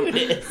rated him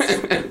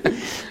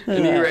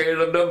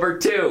number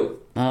 2.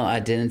 Oh, I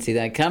didn't see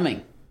that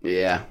coming.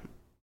 Yeah.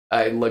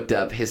 I looked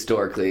up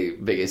historically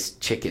biggest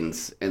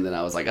chickens, and then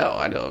I was like, oh,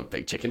 I know a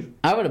big chicken.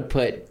 I would have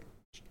put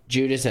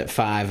Judas at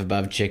 5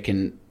 above Robot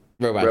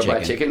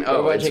Chicken.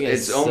 Oh,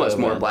 it's almost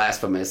more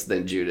blasphemous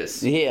than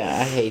Judas. Yeah,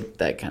 I hate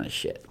that kind of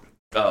shit.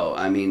 Oh,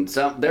 I mean,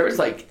 there was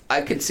like,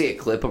 I could see a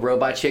clip of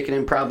Robot Chicken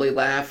and probably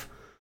laugh,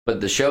 but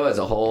the show as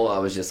a whole, I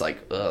was just like,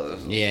 oh,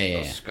 this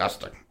is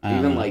disgusting.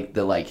 Even like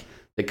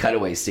the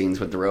cutaway scenes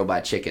with the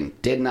Robot Chicken,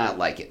 did not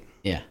like it.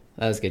 Yeah,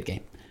 that was a good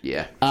game.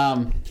 Yeah.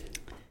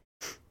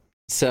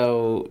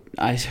 So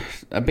at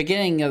the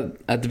beginning of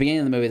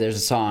the movie, there's a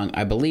song.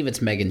 I believe it's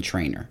Meghan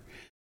Trainor.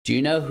 Do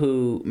you know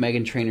who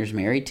Meghan Trainor's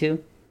married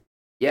to?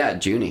 Yeah,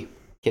 Junie.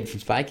 Kid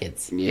from Spy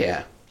Kids.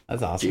 Yeah,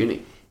 that's awesome.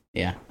 Junie.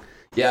 Yeah.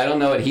 Yeah, I don't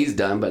know what he's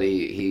done, but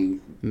he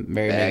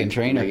married Meghan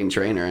Trainor. Meghan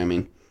Trainor. I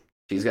mean,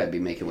 she's got to be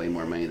making way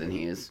more money than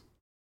he is.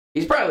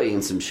 He's probably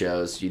in some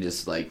shows. You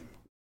just like,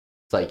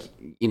 it's like,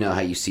 you know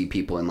how you see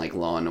people in like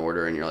Law and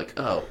Order, and you're like,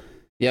 oh.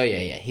 Yeah.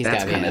 He's got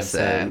to be kind of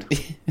sad.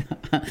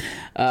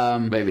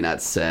 Maybe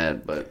not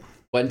sad, but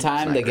one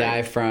time the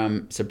guy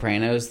from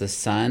Sopranos, the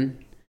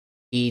son,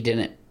 he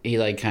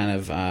kind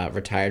of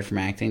retired from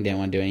acting, didn't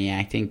want to do any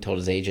acting, told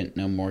his agent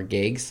no more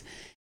gigs,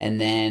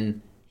 and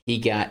then he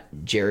got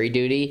jury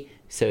duty,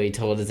 so he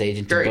told his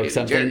agent to book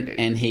something,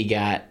 and he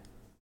got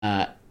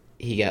Law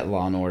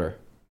and Order.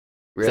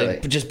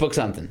 Really? So just book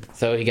something.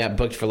 So he got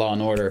booked for Law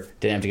and Order.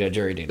 Didn't have to go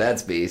jury duty.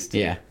 That's beast.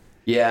 Yeah.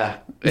 Yeah,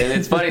 and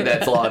it's funny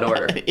that's Law and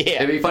Order.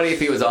 Yeah. It'd be funny if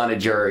he was on a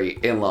jury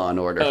in Law and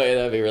Order. Oh, yeah,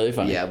 that'd be really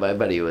funny. Yeah, but I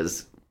bet he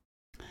was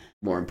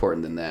more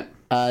important than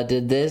that.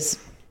 Did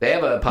this? They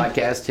have a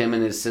podcast, him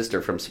and his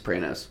sister from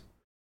Sopranos.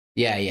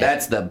 Yeah.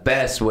 That's the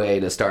best way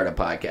to start a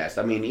podcast.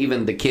 I mean,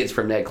 even the kids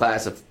from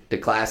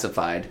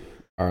Declassified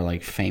are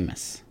like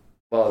famous.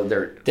 Well,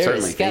 they're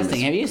certainly disgusting.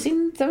 famous. Have you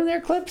seen some of their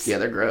clips? Yeah,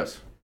 they're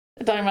gross.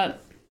 They're talking about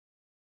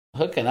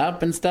hooking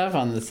up and stuff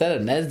on the set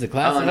of Ned's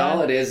Declassified. Oh, and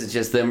all it is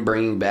just them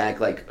bringing back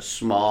like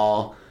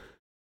small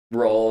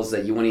roles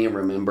that you wouldn't even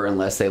remember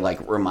unless they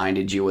like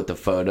reminded you with the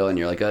photo, and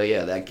you're like, oh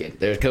yeah, that kid.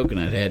 There's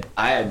Coconut Head.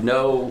 I had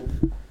no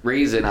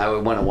reason I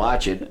would want to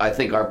watch it. I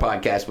think our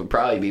podcast would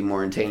probably be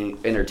more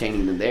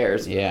entertaining than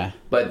theirs. Yeah.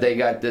 But they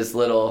got this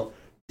little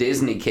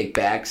Disney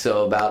kickback,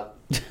 so about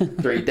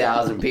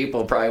 3,000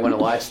 people probably want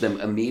to watch them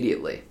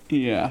immediately.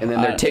 Yeah. And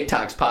then their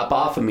TikToks pop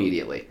off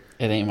immediately.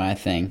 It ain't my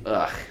thing.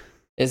 Ugh.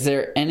 Is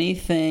there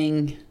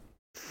anything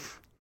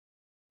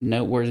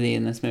noteworthy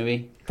in this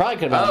movie? Probably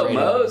could have been.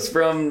 Mose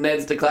from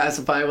Ned's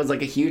Declassified was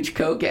like a huge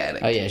coke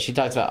addict. Oh yeah, she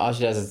talks about all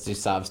she does is do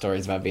sob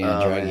stories about being a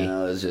druggie.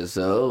 Yeah, it's just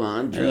so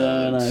on drugs.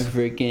 And I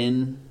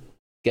freaking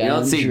you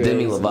don't see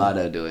Demi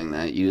Lovato doing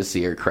that. You just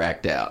see her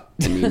cracked out,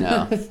 and you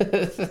know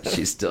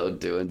she's still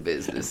doing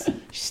business.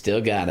 She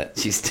still got it.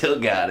 She still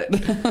got it.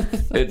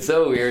 It's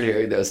so weird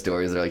hearing those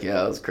stories. They're like,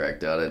 yeah, I was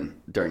cracked out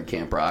during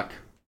Camp Rock.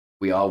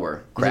 We all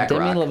were. Crack Is it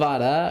Demi rock.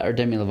 Lovato or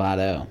Demi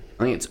Lovato?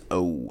 I think it's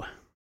O. I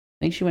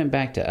think she went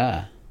back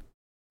to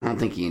I don't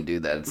think you can do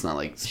that. It's not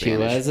like Spanish.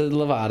 She was a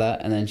Lovato,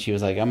 and then she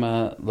was like, I'm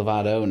a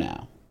Lovato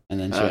now. And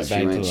then she went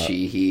back to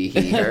she, he,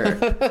 her.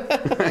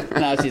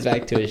 Now she's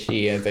back to a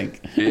she, I think.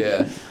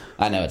 Yeah.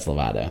 I know it's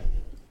Lovato.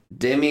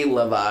 Demi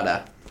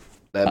Lovato.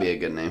 That'd be a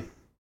good name.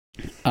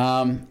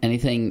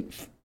 Anything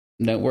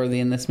noteworthy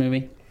in this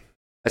movie?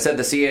 I said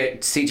the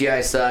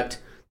CGI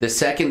sucked. The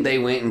second they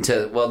went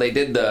into... Well, they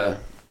did the...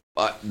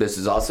 this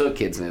is also a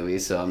kid's movie,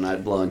 so I'm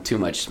not blowing too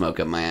much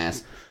smoke up my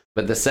ass.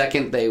 But the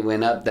second they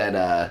went up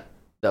that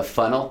the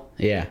funnel...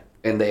 Yeah.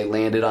 And they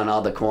landed on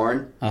all the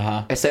corn.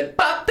 I said,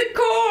 pop the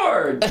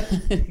corn!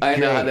 I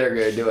know how they're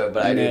going to do it,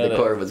 but I knew the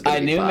corn was going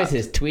to be popped. I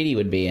knew Mrs. Tweety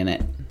would be in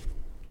it.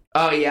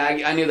 Oh, yeah,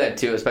 I knew that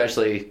too,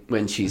 especially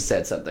when she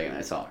said something and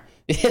I saw her.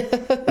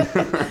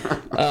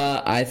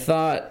 I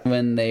thought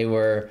when they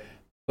were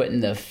putting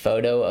the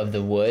photo of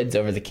the woods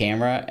over the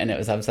camera and it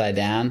was upside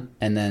down,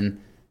 and then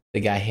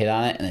the guy hit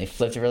on it and they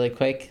flipped it really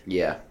quick.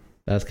 Yeah.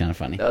 That was kind of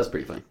funny. That was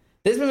pretty funny.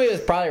 This movie was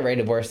probably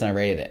rated worse than I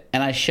rated it.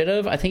 And I should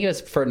have. I think it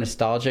was for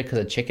nostalgia because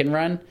of Chicken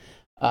Run.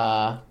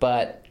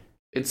 But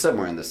it's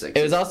somewhere in the 60s.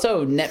 It was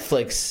also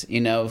Netflix,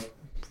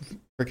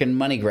 freaking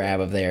money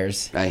grab of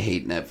theirs. I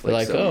hate Netflix. They're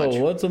like, so much.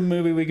 What's a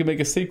movie we can make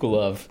a sequel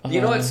of?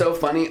 You know what's so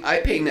funny? I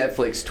pay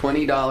Netflix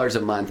 $20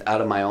 a month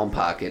out of my own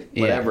pocket.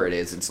 Whatever it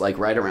is. It's like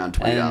right around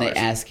 $20. And then they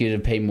ask you to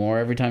pay more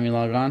every time you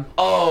log on?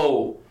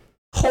 Oh,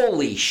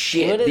 holy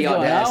shit. What is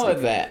going on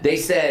with that? They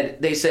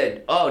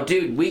said, oh,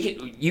 dude,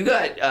 you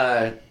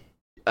got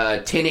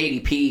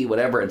 1080p,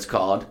 whatever it's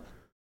called.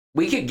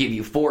 We could give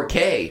you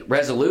 4K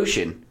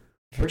resolution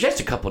for just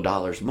a couple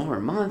dollars more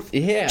a month.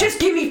 Yeah. Just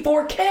give me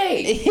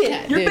 4K.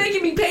 Yeah. You're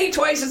making me pay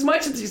twice as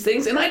much as these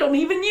things, and I don't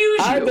even use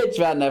you. I bitch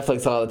about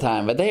Netflix all the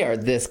time, but they are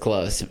this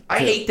close. I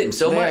hate them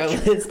so much.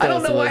 I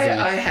don't know why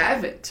I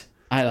haven't.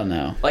 I don't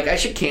know. Like, I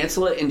should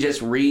cancel it and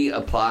just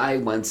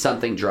reapply when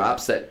something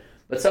drops that...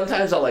 But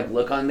sometimes I'll,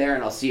 look on there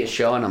and I'll see a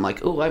show and I'm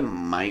like, oh, I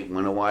might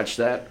want to watch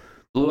that.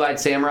 Blue-Eyed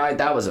Samurai,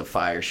 that was a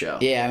fire show.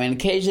 Yeah, I mean,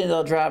 occasionally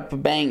they'll drop a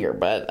banger,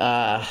 but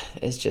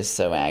it's just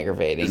so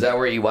aggravating. Is that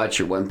where you watch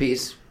your One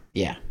Piece?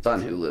 Yeah. It's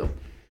on Hulu.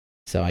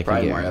 So I can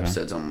probably get more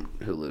episodes on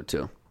Hulu,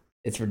 too.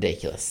 It's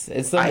ridiculous.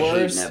 It's the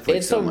worst. Hate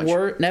Netflix so much.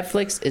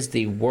 Netflix is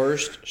the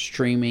worst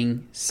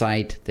streaming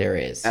site there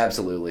is.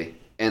 Absolutely.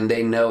 And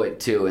they know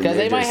it, too. Because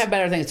they might have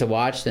better things to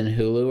watch than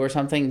Hulu or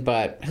something,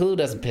 but Hulu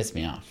doesn't piss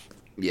me off.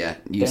 Yeah,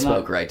 you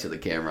spoke right to the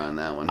camera on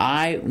that one.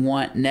 I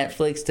want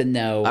Netflix to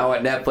know. I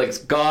want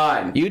Netflix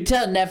gone. You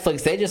tell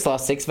Netflix they just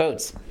lost 6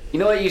 votes. You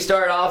know what you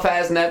started off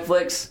as,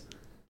 Netflix?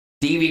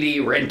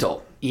 DVD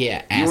rental.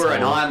 Yeah, you were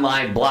an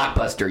online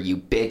blockbuster, you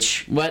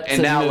bitch. What's and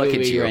a now movie look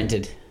at we you.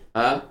 rented?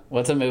 Huh?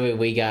 What's a movie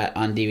we got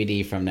on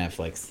DVD from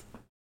Netflix?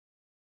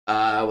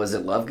 Was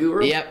it Love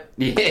Guru? Yep.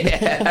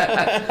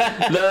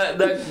 Yeah.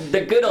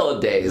 the good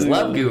old days.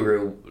 Love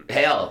Guru.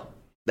 Hell.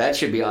 That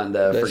should be on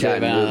the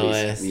forgotten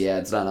movies. Yeah,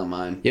 it's not on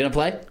mine. You want to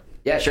play?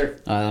 Yeah, sure.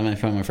 I'm going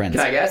to phone my friends.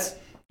 Can I guess?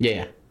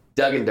 Yeah.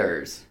 Doug and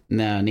Durs.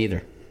 No,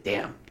 neither.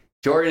 Damn.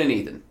 Jordan and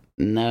Ethan.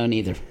 No,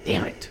 neither.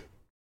 Damn it.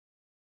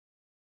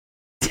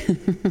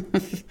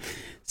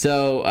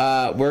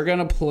 So, we're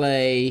going to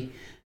play...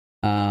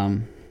 how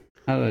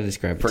do I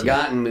describe it?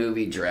 Forgotten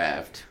movie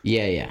draft.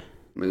 Yeah.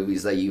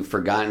 Movies that you've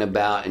forgotten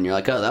about, and you're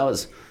like, oh, that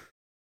was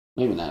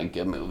maybe not a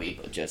good movie,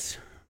 but just...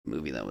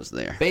 movie that was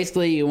there.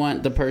 Basically, you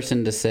want the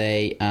person to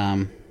say,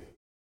 oh,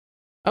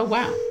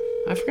 wow.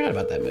 I forgot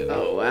about that movie.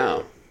 Oh,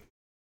 wow.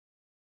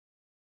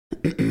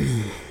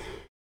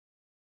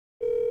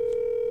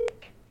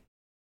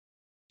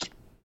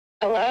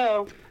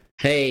 Hello.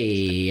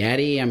 Hey,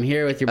 Addie, I'm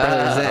here with your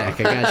brother Zach.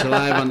 I got you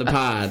live on the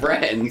pod.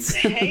 Friends.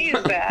 Hey,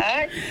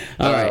 Zach.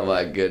 All right. Oh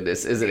my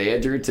goodness. Is it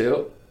Andrew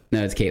too?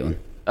 No, it's Caitlin.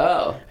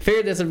 Oh. I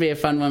figured this would be a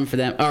fun one for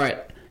them. All right.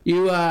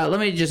 You let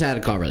me just add a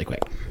call really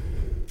quick.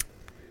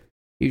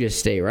 You just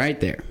stay right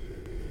there.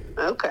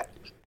 Okay.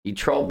 You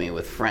trolled me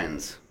with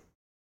friends.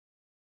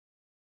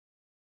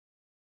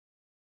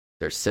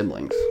 They're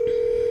siblings.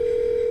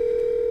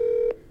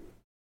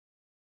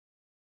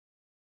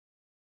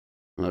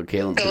 Oh,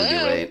 Caitlin's gonna be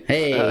late.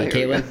 Hey, Oh,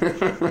 here we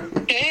Caitlin.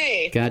 go.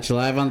 Hey. Got you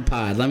live on the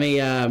pod. Let me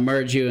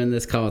merge you in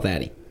this call with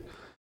Addie.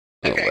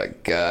 Oh Okay. my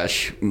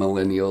gosh,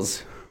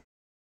 millennials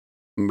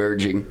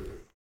merging.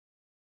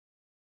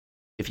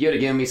 If you had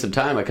given me some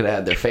time, I could have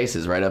had their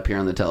faces right up here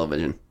on the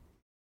television.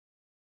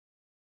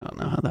 I don't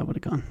know how that would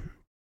have gone.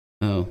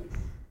 Oh.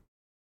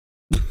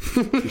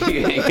 You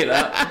hang it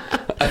up.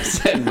 I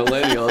said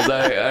millennials.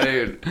 I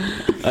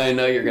didn't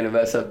know you're gonna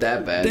mess up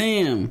that bad.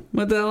 Damn.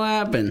 What the hell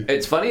happened?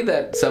 It's funny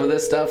that some of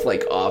this stuff,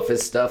 like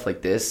office stuff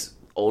like this,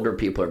 older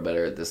people are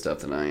better at this stuff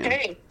than I am.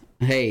 Hey.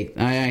 Hey,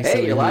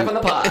 Hey, you're live on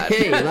the pod.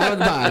 Hey, you're live on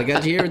the pod. I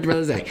got you here with your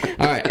brother Zach.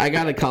 All right, I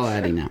got to call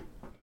Addie now.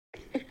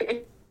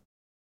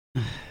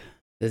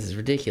 This is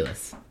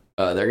ridiculous.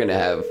 They're gonna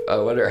have. I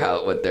wonder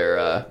what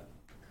their.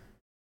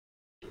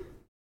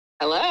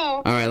 Hello.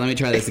 All right, let me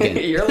try this again.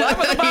 You're live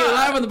on the pod. You're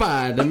live on the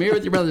pod. I'm here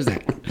with your brother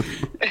Zach.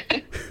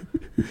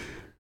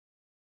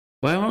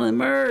 Why won't it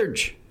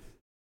merge?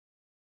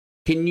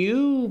 Can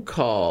you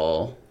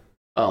call?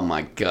 Oh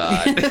my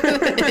god.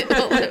 It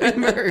won't let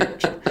me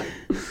merge.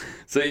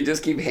 So you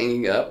just keep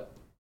hanging up?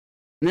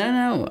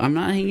 No, I'm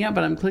not hanging up,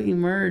 but I'm clicking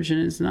merge,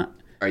 and it's not.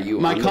 Are you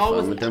My on the call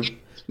phone with with them?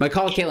 My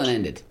call with Caitlin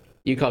ended.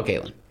 You call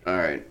Caitlin. All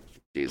right.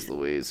 Jeez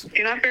Louise.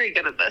 You're not very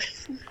good at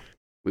this.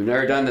 We've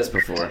never done this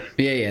before.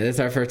 Yeah, this is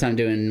our first time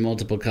doing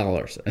multiple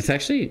callers. It's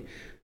actually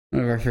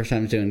one of our first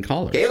times doing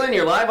callers. Caitlin,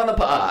 you're live on the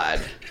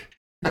pod.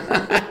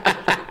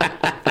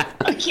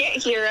 I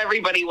can't hear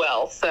everybody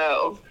well,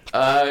 so.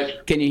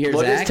 Can you hear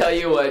We'll Zach? just tell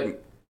you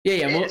what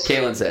Yeah.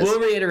 Caitlin says. We'll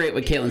reiterate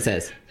what Caitlin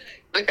says.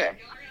 Okay.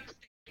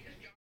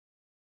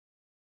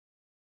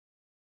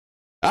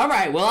 All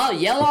right. Well, I'll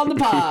yell on the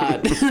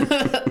pod.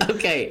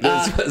 Okay.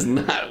 This was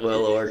not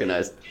well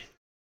organized.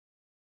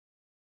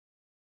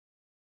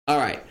 All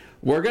right.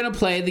 We're going to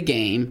play the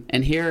game,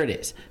 and here it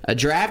is. A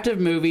draft of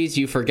movies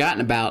you've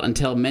forgotten about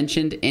until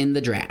mentioned in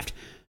the draft.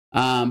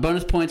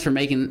 Bonus points for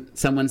making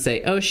someone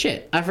say, oh,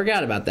 shit, I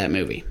forgot about that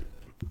movie.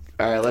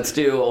 All right, let's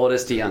do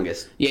oldest to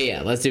youngest.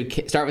 Yeah. Let's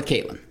start with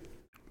Caitlin.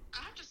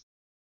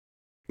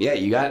 Yeah,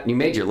 you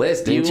made your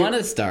list, Do you didn't you? want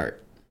to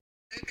start?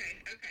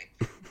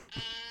 Okay.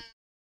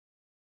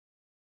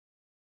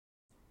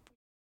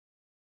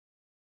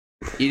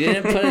 You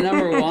didn't put a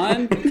number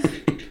one?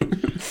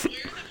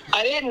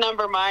 I didn't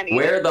number mine either.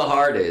 Where the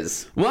Heart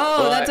Is. Whoa,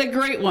 Well, that's a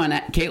great one.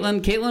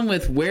 Caitlin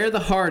with Where the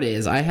Heart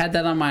Is. I had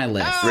that on my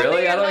list. Oh,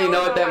 Really? I don't even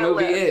know what that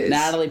movie list. is.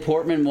 Natalie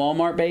Portman,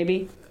 Walmart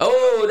Baby.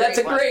 Oh, that's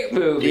a great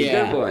movie.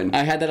 Yeah, Good one.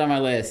 I had that on my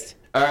list.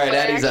 All right, But I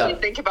Addie's actually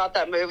up. think about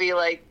that movie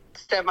like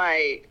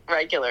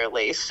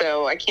semi-regularly,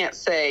 so I can't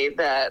say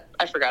that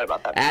I forgot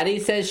about that movie. Addie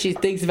says she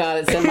thinks about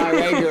it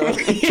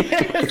semi-regularly.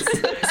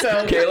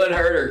 So Caitlin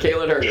heard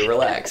her.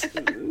 Relax.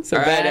 So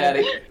All right, bad.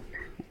 Addie.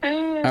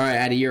 All right,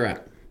 Addie, you're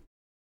up.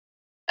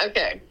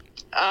 Okay.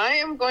 I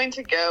am going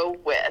to go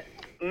with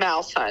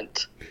Mouse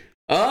Hunt.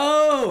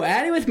 Oh,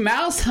 Addie with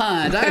Mouse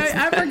Hunt.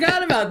 I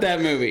forgot about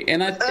that movie.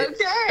 And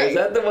Okay. Is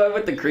that the one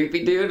with the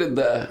creepy dude in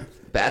the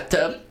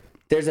bathtub?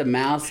 there's a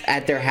mouse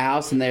at their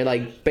house, and they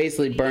like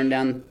basically burn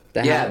down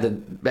the Yeah, house. the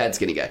bad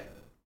skinny guy.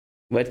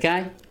 What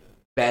guy?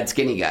 Bad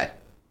skinny guy.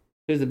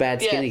 Who's the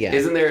bad skinny guy?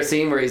 Isn't there a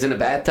scene where he's in a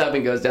bathtub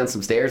and goes down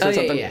some stairs or Oh,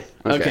 something? yeah.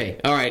 Okay.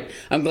 All right.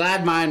 I'm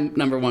glad my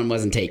number one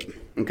wasn't taken.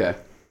 Okay.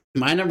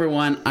 My number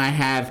one, I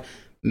have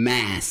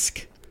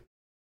Mask.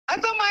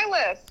 That's on my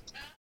list.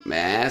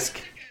 Mask.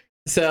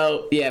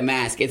 So, yeah,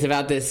 Mask. It's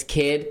about this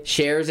kid.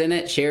 Cher's in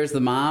it. Cher's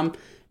the mom.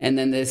 And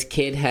then this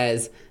kid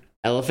has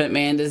Elephant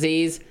Man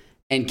disease.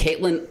 And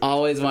Caitlin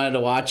always wanted to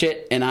watch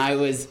it. And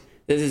this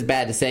is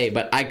bad to say,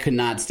 but I could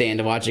not stand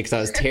to watch it because I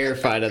was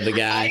terrified of the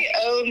guy.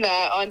 I own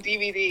that on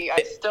DVD.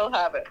 I still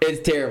have it.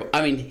 It's terrible.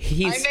 I mean,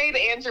 I made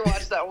Andrew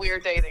watch that We Were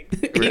Dating.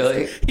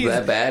 Really?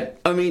 That bad?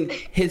 I mean,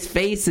 his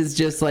face is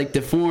just like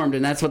deformed,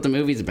 and that's what the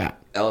movie's about.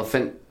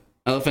 Elephant.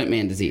 Elephant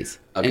Man disease.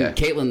 Okay. And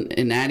Caitlin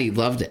and Addie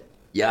loved it.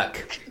 Yuck.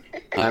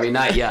 I mean,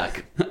 not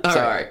yuck. All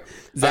Sorry. right.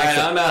 All right, I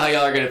don't know how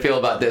y'all are going to feel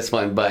about this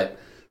one, but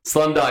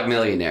Slumdog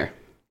Millionaire.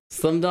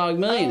 Slumdog Oh,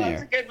 Millionaire.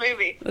 that's a good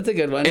movie. That's a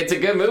good one. It's a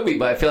good movie,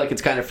 but I feel like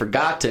it's kind of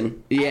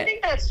forgotten. I Yeah.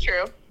 think that's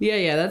true.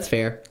 Yeah, that's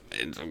fair.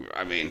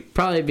 I mean,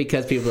 Probably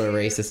because people are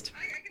racist.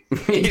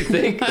 you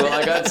think? Well,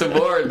 I got some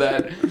more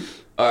that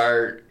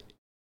are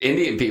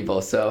Indian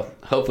people, so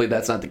hopefully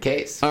that's not the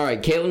case. All right,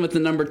 Caitlin with the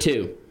number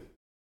 2.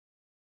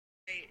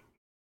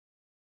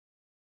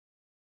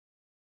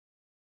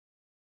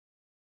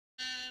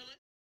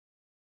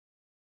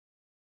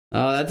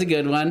 Oh, that's a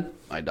good one.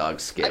 My dog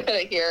Skip. I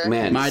couldn't hear.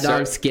 Man, My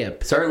dog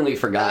Skip. Certainly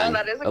forgotten. Oh,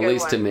 that is a at good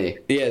least one. to me.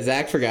 Yeah,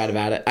 Zach forgot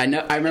about it. I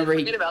remember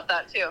Forget about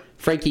that too.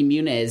 Frankie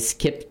Muniz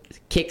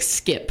kicks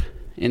Skip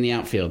in the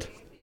outfield.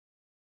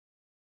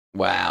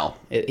 Wow.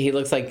 He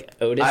looks like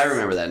Otis. I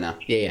remember that now.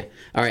 Yeah.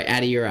 All right,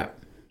 Addie, you're up.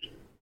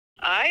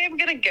 I am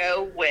gonna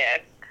go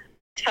with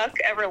Tuck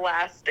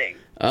Everlasting.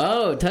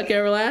 Oh, Tuck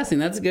Everlasting.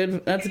 That's a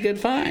good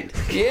find.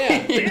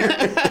 Yeah.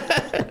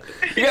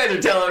 You guys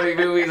are telling me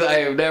movies I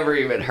have never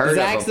even heard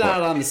Zach's of before.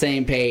 not on the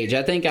same page.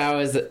 I think I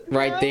was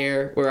right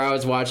there where I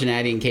was watching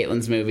Addie and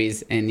Caitlin's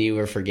movies, and you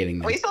were forgetting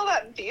them. We saw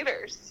that in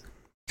theaters.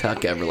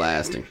 Tuck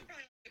Everlasting.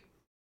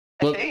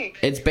 Well, I think.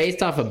 it's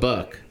based off a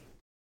book.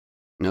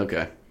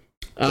 Okay.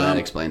 So that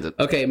explains it.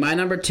 Okay, my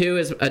number 2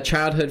 is a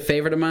childhood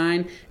favorite of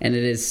mine, and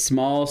it is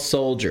Small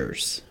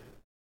Soldiers.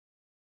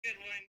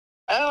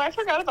 Oh, I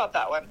forgot about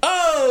that one.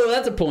 Oh,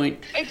 that's a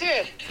point. I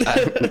did.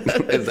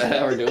 Is that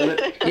how we're doing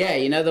it? Yeah,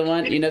 you know the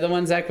one. You know the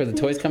one, Zach, where the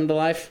toys come to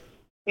life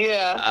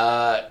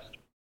Yeah.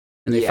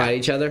 and they Yeah. fight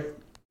each other.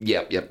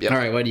 Yep. All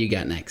right, what do you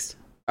got next?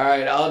 All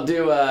right, I'll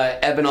do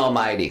Evan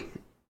Almighty.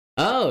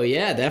 Oh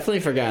yeah, definitely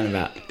forgotten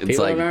about. It's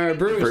People like remember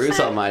Bruce.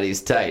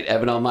 Almighty's tight.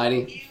 Evan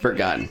Almighty,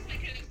 forgotten.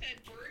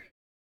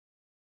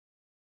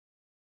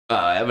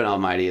 Evan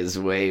Almighty is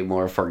way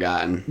more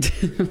forgotten.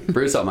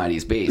 Bruce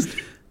Almighty's beast.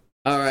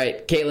 All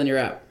right, Caitlin, you're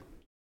up.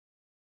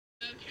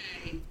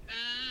 Okay.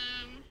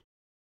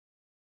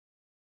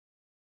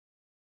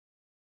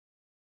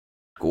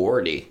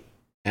 Gordy.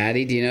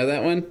 Addie, do you know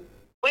that one?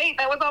 Wait,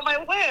 that was on my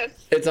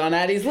list. It's on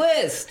Addie's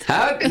list.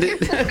 How did...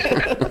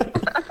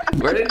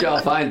 Where did y'all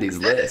find these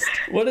lists?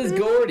 What is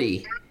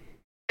Gordy?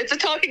 It's a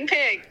talking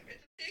pig.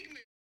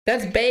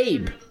 That's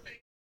Babe.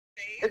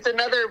 It's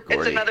another. Gordy.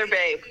 It's another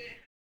babe.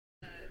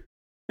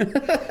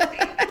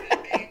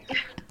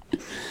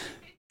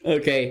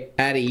 Okay,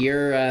 Addie,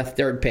 your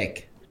third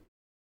pick.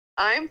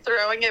 I'm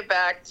throwing it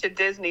back to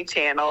Disney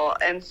Channel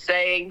and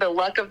saying The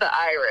Luck of the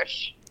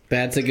Irish.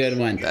 That's a good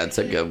one. That's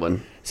a good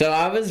one. So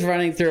I was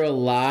running through a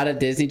lot of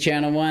Disney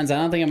Channel ones. I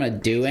don't think I'm going to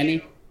do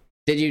any.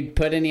 Did you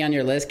put any on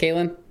your list,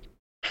 Caitlin?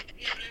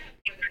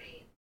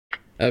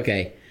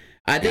 Okay.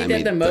 I think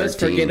that the most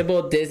 13.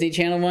 forgettable Disney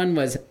Channel one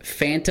was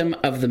Phantom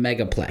of the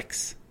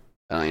Megaplex.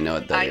 I don't even know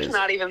what that I is.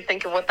 cannot even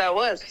think of what that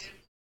was.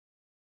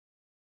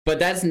 But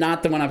that's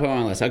not the one I put on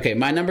my list. Okay,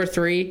 my number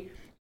 3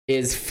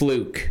 is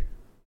Fluke.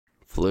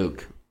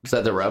 Fluke. Is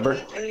that the rubber?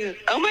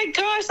 Oh my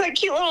gosh, that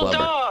cute little Blubber.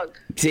 dog.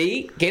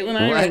 See? Caitlin,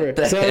 I What remember.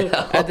 the So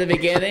hell? at the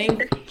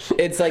beginning,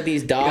 it's like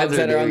these dogs guys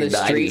are that are on the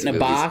doing street 90s in a movies.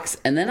 box.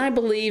 And then I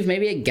believe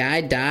maybe a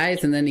guy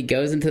dies and then he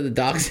goes into the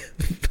dog's...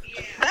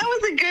 That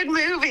was a good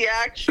movie,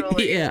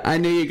 actually. Yeah, I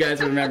knew you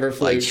guys remember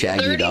Fluke. Like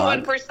Shaggy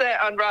Dog?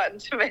 31% on Rotten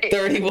Tomatoes.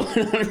 31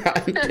 on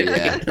Rotten Tomatoes.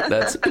 Yeah,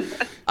 that's...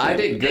 I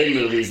did good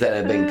movies that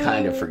have been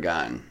kind of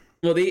forgotten.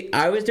 Well,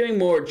 I was doing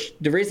more.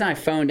 The reason I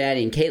phoned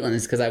Addie and Caitlin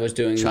is because I was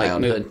doing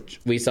Childhood. like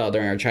we saw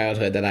during our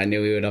childhood that I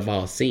knew we would have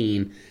all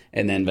seen,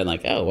 and then been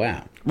like, oh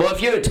wow. Well, if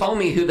you had told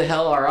me who the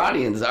hell our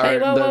audience are... Hey,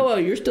 whoa!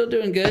 You're still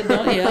doing good.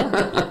 Don't yell.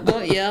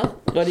 Don't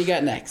yell. What do you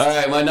got next? All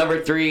right, my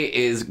number 3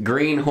 is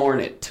Green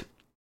Hornet.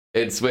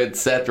 It's with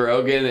Seth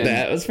Rogen and...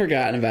 That was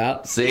forgotten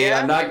about. See, Yeah.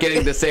 I'm not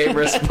getting the same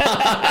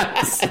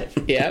response.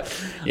 Yep.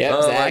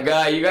 Oh Zach. my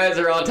god, you guys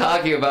are all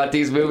talking about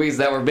these movies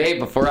that were made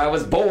before I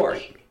was born.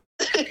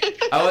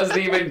 I wasn't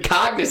even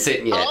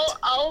cognizant yet.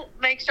 I'll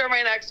make sure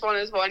my next one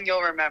is one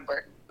you'll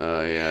remember.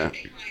 Oh yeah.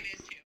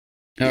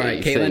 All Yeah, right,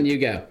 you Caitlin, think. you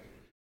go.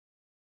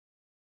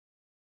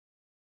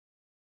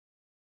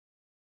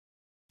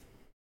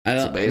 I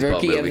It's a don't. baseball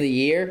Rookie of movie. the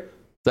year. Is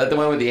that the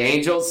one with the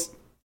Angels?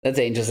 That's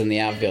Angels in the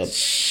Outfield.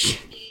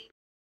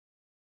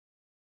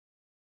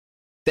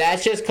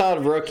 That's just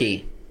called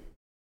Rookie.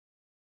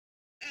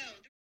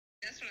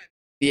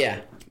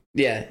 Yeah.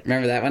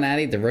 Remember that one,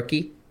 Addie? The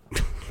Rookie?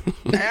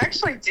 I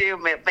actually do,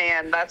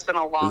 man. That's been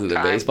a Is long it a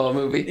time. baseball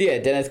movie? Yeah,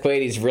 Dennis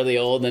Quaid's really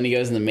old, then he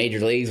goes in the major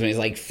leagues when he's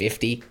like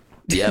 50.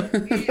 Yep.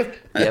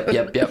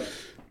 Yep.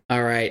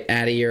 All right,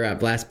 Addie, you're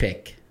up. Last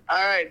pick. All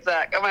right,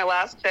 Zach. On my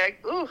last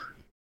pick. Ooh.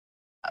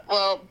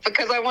 Well,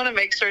 because I want to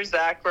make sure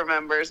Zach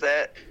remembers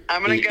it,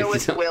 I'm going to go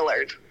with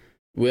Willard.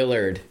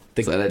 Willard.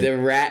 The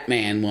Rat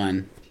Man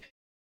one.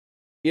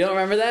 You don't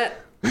remember that?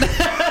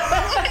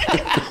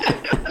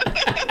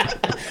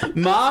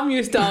 Mom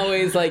used to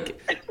always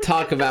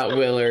talk about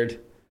Willard.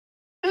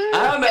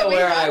 I don't know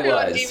where I We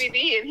watched it was. on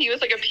DVD, and he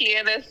was like a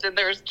pianist, and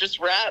there's just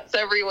rats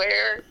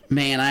everywhere.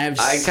 Man, I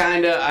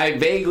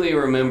vaguely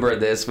remember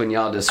this when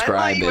y'all I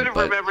described thought you would it, have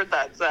but remembered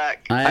that,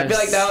 Zach. I feel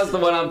like that was the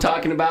one I'm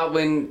talking about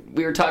when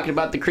we were talking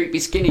about the creepy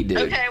skinny dude.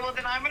 Okay, well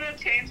then I'm going to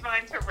change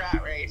mine to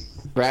Rat Race.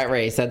 Rat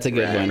Race. That's a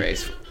good Rat one.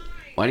 Race.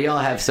 Why do y'all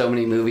have so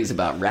many movies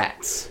about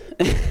rats?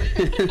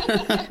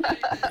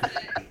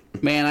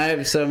 Man, I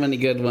have so many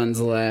good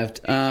ones left.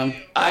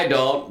 I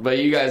don't, but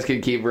you guys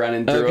can keep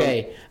running through them.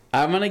 Okay,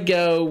 I'm gonna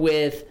go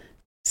with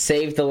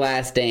Save the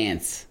Last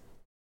Dance.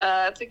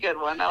 That's a good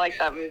one. I like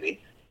that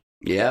movie.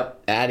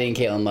 Yep. Addie and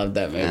Caitlin loved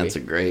that movie. That's a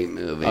great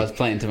movie. I was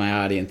playing to my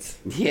audience.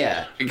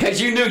 Yeah, because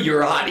you knew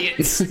your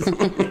audience.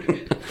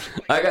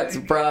 I got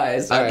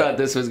surprised. I thought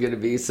this was going to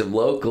be some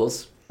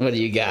locals. What do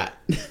you got?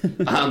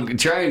 I'm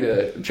trying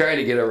to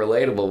get a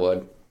relatable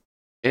one.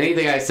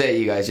 Anything I say,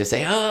 you guys just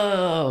say,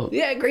 "Oh,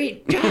 yeah,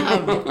 great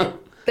job.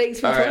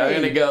 Thanks for all right, playing."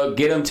 I'm going to go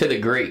Get Him to the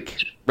Greek.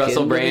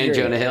 Russell Brand,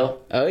 Jonah Hill.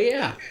 Oh,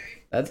 yeah.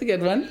 That's a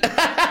good one.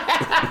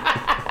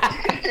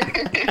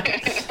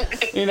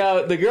 You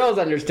know, the girls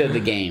understood the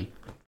game.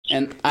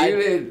 And I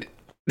did.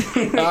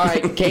 All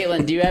right,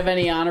 Caitlin, do you have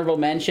any honorable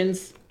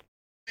mentions?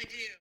 I do.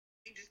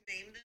 You just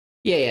name them?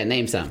 Yeah,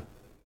 name some.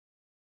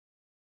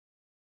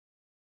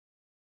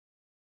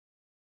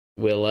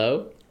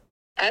 Willow.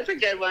 That's a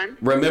good one.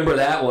 Remember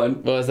that one.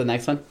 What was the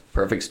next one?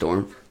 Perfect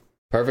Storm.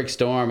 Perfect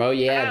Storm. Oh,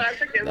 yeah. Oh,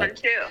 that's a good one,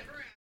 too.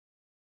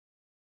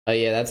 Oh,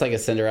 yeah, that's like a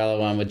Cinderella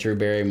one with Drew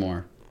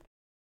Barrymore.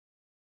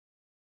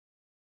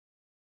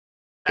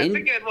 That's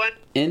a good one.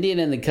 Indian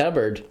in the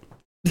Cupboard.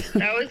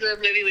 That was a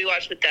movie we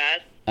watched with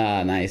Dad.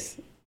 Ah, nice.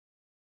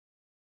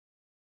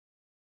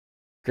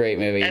 Great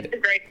movie. That's a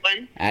great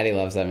one. Addie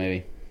loves that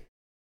movie.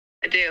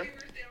 I do.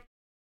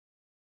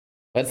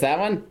 What's that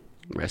one?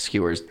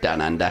 Rescuers Down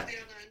Under.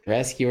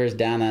 Rescuers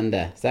Down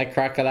Under. Is that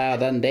Crocodile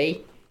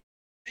Dundee?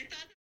 I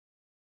thought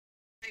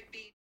it might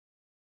be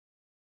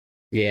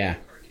Yeah.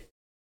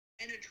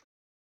 and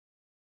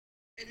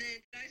then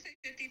did I say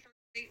 50 First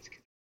Dates?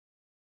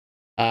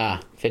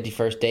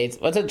 51st Dates.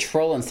 What's a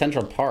troll in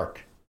Central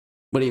Park?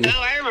 What do you know?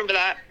 Oh, I remember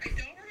that. I don't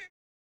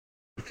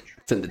remember.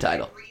 It's in the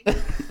title.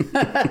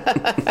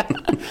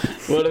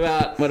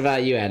 What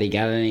about you, Addie?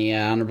 Got any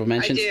honorable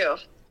mentions? I do.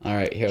 All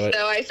right, here. What?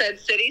 So I said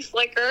City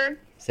Slicker,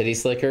 City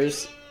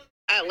Slickers.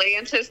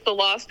 Atlantis, The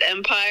Lost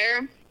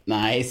Empire,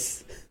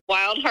 Nice.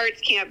 Wild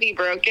Hearts Can't Be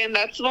Broken.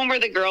 That's the one where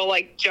the girl,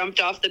 like, jumped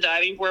off the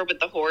diving board with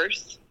the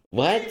horse.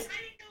 What?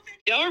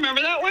 Y'all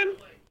remember that one?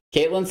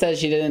 Caitlin says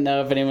she didn't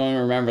know if anyone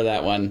would remember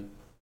that one.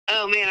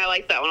 Oh, man, I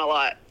like that one a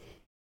lot.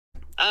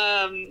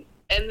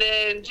 And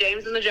then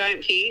James and the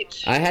Giant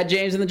Peach. I had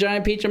James and the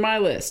Giant Peach on my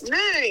list.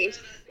 Nice.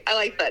 I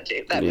like that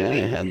Yeah,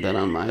 movie. I had that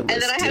on my list.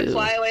 And then I had too.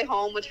 Fly Away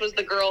Home, which was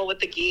the girl with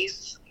the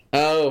geese.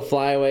 Oh,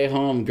 Fly Away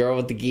Home, Girl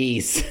with the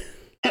Geese.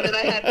 And then I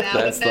had Now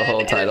That's and the whole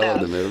Then, title and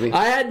of the movie.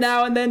 I had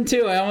Now and Then,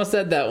 too. I almost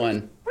said that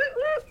one.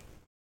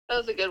 That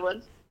was a good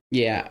one.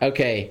 Yeah,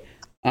 okay.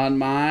 On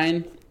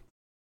mine,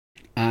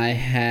 I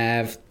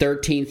have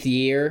 13th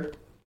Year.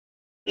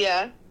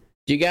 Yeah.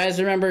 Do you guys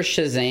remember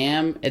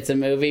Shazam? It's a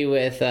movie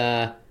with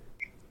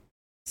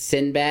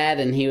Sinbad,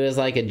 and he was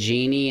like a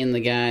genie in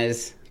the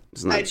guy's...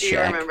 It's not I do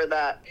Shaq. remember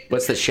that.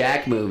 What's the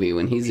Shaq movie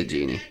when he's a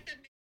genie?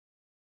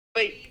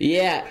 Wait,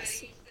 Yeah.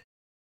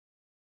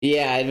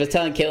 Yeah, I was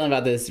telling Caitlin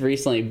about this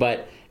recently,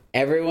 but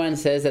everyone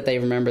says that they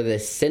remember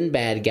this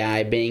Sinbad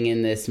guy being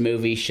in this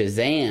movie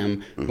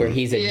Shazam, where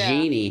he's a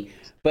genie,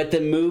 but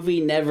the movie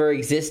never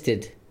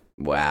existed.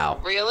 Wow.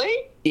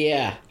 really?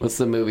 Yeah. What's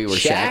the movie where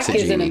Shaq's a Shaq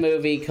is in a genie?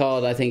 movie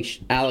called, I think,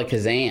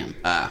 Alakazam.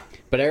 Ah.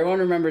 But everyone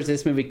remembers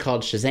this movie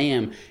called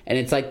Shazam, and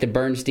it's like the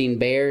Bernstein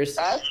Bears.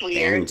 That's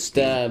weird.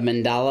 The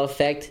Mandela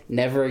effect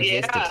never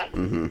existed. Yeah.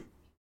 Mm-hmm.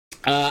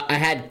 I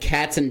had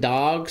Cats and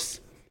Dogs.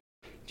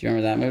 Do you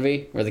remember that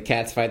movie where the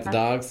cats fight the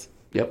dogs?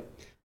 Yep.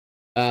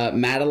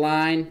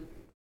 Madeline.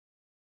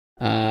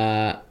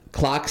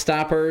 Clock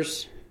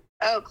Stoppers.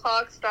 Oh,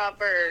 Clock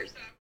Stoppers.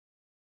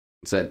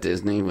 Is that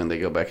Disney when they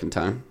go back in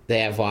time? They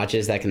have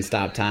watches that can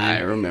stop I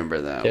time.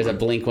 remember that There's a one.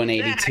 Blink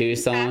 182 Yeah, I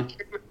song.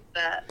 remember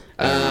that.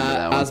 I remember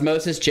that one.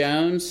 Osmosis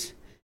Jones.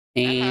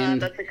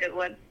 And That's a good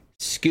one.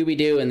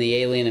 Scooby-Doo and the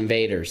Alien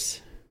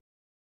Invaders.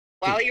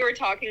 While you were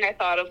talking, I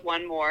thought of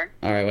one more.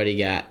 All right, what do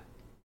you got?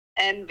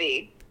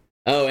 Envy.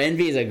 Oh,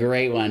 Envy is a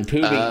great one.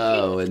 Poobie.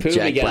 Oh, with Poobie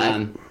Jack got Black.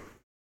 on. Is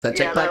that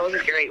Jack Yeah, Black? that was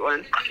a great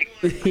one.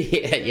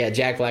 yeah,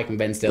 Jack Black and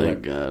Ben Stiller.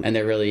 Thank God. And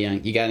they're really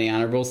young. You got any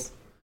honorables?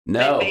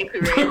 No.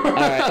 Vaporwave. All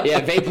right, yeah,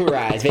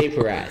 Vaporize. Yeah.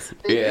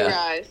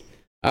 Vaporize.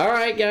 All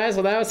right, guys.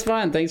 Well, that was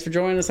fun. Thanks for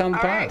joining us on the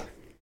All pod. right.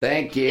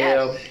 Thank you.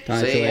 Yes.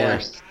 Talk to See you ya.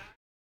 later.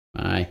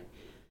 Bye.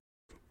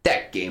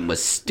 That game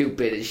was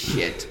stupid as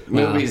shit.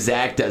 Wow. Movie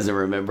Zach doesn't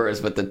remember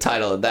is what the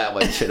title of that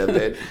one should have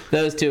been.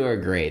 Those two are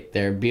great.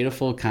 They're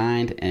beautiful,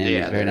 kind, and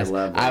Yeah, very they're nice.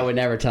 lovely. I would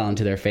never tell them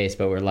to their face,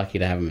 but we're lucky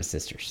to have them as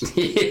sisters. All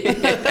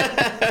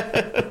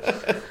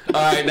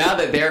right, now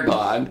that they're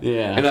gone,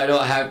 Yeah. and I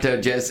don't have to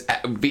just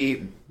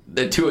be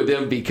the two of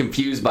them be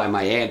confused by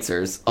my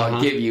answers,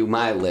 I'll give you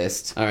my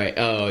list. All right.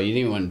 Oh, you didn't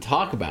even want to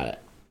talk about it.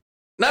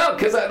 No,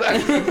 because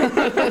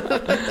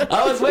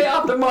I was way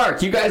off the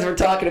mark. You guys were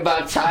talking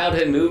about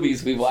childhood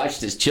movies we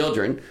watched as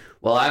children.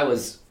 Well, I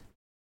was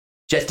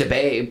just a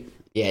babe.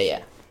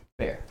 Yeah.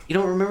 Fair. You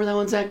don't remember that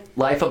one, Zach?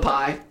 Life of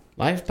Pi?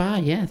 Life by,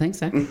 yeah, thanks,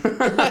 Zach.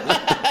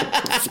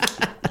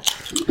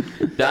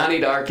 Donnie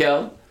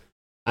Darko?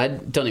 I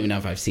don't even know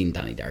if I've seen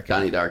Donnie Darko.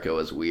 Donnie Darko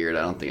was weird.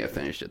 I don't think I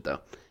finished it, though.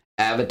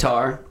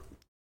 Avatar?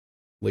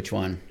 Which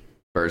one?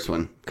 First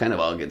one. Kind of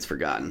all gets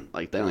forgotten.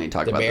 Like, they don't even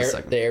talk The about Bear, the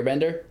second the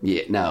Airbender?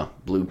 Yeah, no.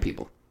 Blue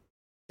people.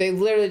 They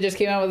literally just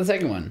came out with the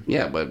second one.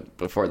 Yeah, but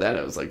before that,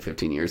 it was like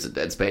 15 years of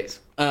dead space.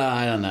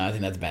 I don't know. I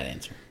think that's a bad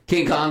answer.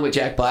 King Kong with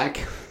Jack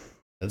Black.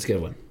 That's a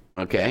good one.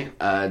 Okay.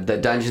 The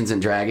Dungeons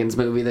and Dragons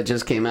movie that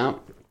just came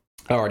out.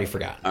 Already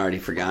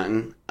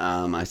forgotten.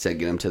 I said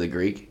Get Him to the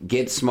Greek.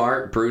 Get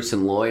Smart, Bruce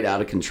and Lloyd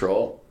Out of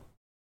Control.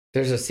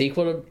 There's a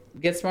sequel to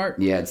Get Smart?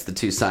 Yeah, it's the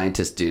two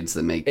scientist dudes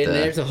that make and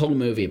there's a whole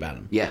movie about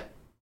them. Yeah.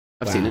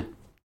 I've seen it.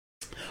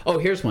 Oh,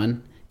 here's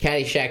one.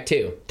 Caddyshack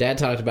 2. Dad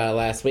talked about it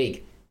last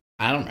week.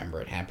 I don't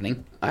remember it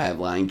happening. I have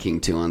Lion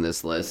King 2 on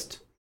this list.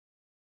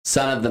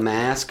 Son of the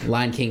Mask.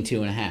 Lion King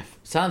 2.5.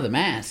 Son of the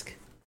Mask?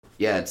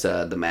 Yeah, it's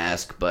The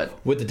Mask,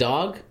 but... With the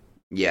dog?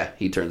 Yeah,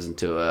 he turns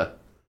into a...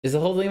 Is the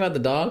whole thing about the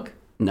dog?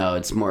 No,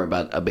 it's more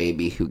about a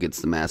baby who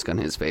gets the mask on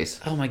his face.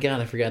 Oh my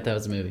god, I forgot that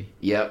was a movie.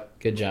 Yep.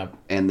 Good job.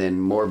 And then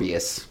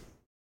Morbius.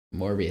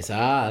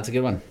 That's a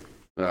good one.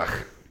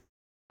 Ugh.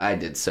 I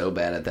did so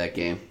bad at that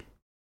game.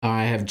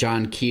 I have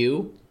John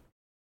Q.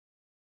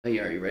 Oh, you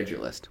already read your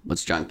list.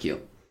 What's John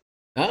Q?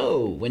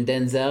 Oh, when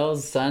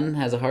Denzel's son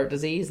has a heart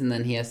disease and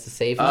then he has to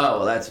save him. Oh,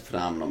 well, that's a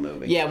phenomenal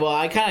movie. Yeah, well,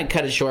 I kind of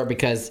cut it short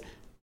because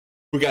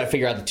we got to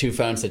figure out the two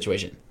phone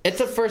situation. It's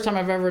the first time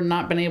I've ever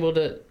not been able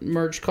to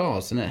merge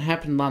calls, and it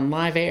happened on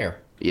live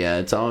air. Yeah,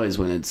 it's always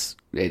when it's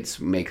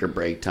make or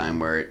break time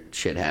where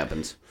shit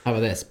happens. How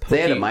about this?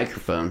 They had a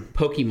microphone.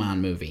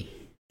 Pokemon movie.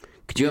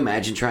 Could you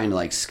imagine trying to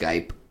like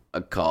Skype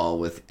a call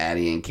with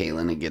Addie and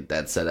Kaylin and get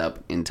that set up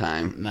in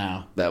time?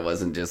 No. That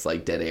wasn't just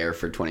like dead air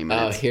for 20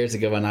 minutes. Oh, here's a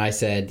good one. I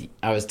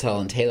was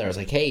telling Taylor, I was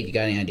like, hey, you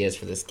got any ideas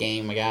for this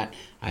game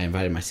I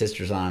invited my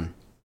sisters on.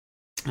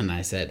 And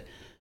I said,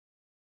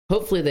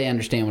 hopefully they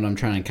understand what I'm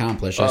trying to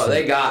accomplish.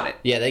 They got it.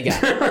 Yeah, they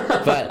got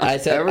it. But I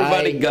said,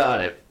 everybody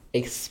got it.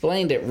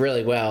 Explained it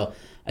really well.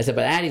 I said,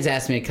 but Addie's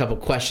asked me a couple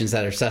questions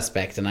that are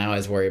suspect, and I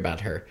always worry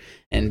about her.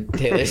 And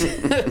Taylor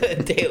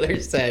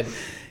said,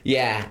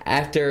 yeah,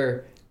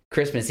 after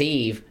Christmas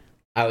Eve,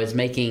 I was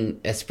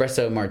making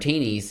espresso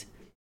martinis,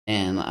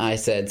 and I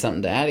said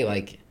something to Addie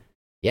like,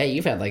 yeah,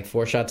 you've had like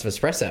 4 shots of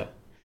espresso.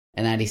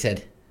 And Addie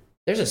said,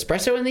 there's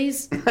espresso in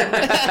these?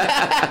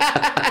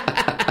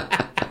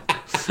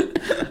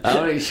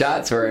 How many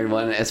shots were in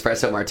one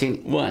espresso martini?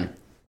 1.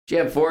 She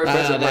had 4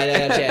 espresso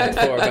martinis. She had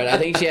 4, but I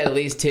think she had at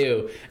least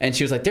 2. And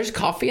she was like, there's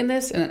coffee in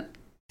this? And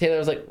Taylor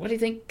was like, what do you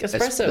think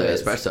espresso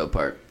is? The espresso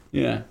part.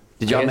 Yeah.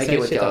 Did y'all make it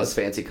with y'all's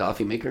fancy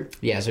coffee maker?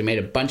 Yeah, so we made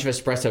a bunch of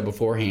espresso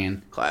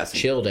beforehand. Classic.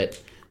 Chilled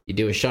it. You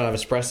do a shot of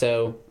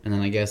espresso, and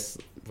then I guess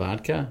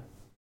vodka?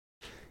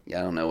 Yeah,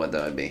 I don't know what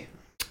that would be.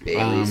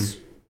 Bailey's,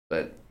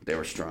 but they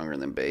were stronger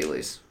than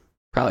Bailey's.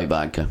 Probably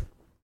vodka.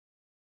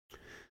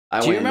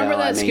 Do you remember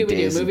that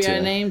Scooby-Doo movie I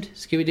named?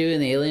 Scooby-Doo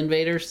and the Alien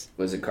Invaders?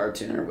 Was it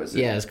cartoon or was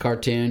it? Yeah, it's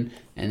cartoon,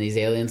 and these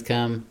aliens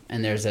come,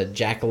 and there's a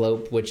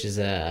jackalope, which is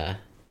a...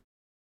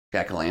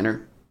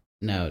 Jack-o'-lantern?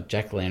 No,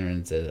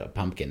 jack-o'-lantern's a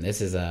pumpkin.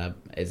 This is a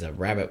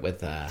rabbit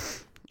with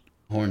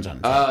horns on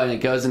it. Oh, and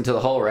it goes into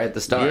the hole right at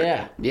the start.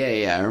 Yeah.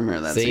 Yeah, I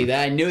remember that. See,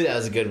 I knew that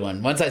was a good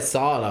one. Once I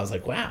saw it, I was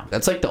like, wow.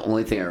 That's like the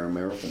only thing I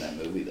remember from that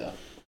movie, though.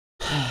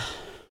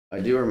 I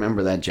do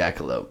remember that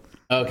jackalope.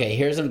 Okay,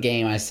 here's a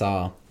game I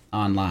saw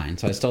online.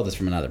 So I stole this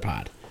from another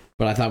pod,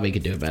 but I thought we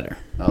could do it better.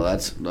 Oh,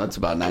 that's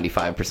about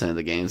 95% of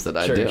the games that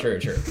I do.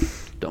 Sure.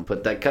 Don't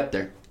put that cut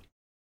there.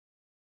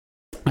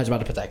 I was about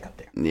to put that cup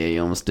there. Yeah,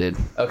 you almost did.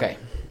 Okay,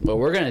 what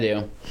we're going to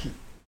do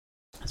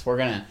is we're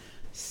going to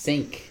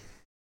sync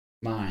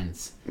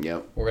minds.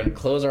 Yep. We're going to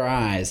close our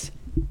eyes.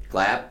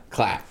 Clap?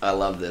 Clap. I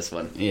love this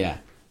one. Yeah.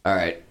 All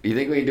right. You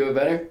think we can do it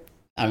better?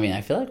 I mean,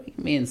 I feel like we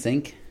can be in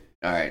sync.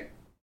 All right.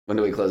 When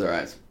do we close our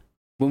eyes?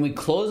 When we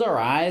close our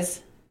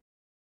eyes,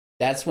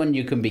 that's when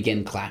you can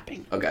begin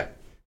clapping. Okay.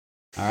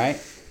 All right?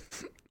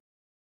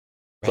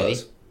 Ready?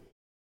 Close.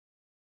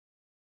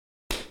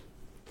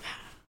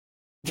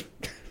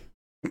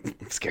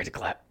 I'm scared to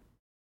clap.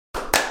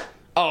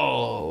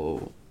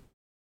 Oh.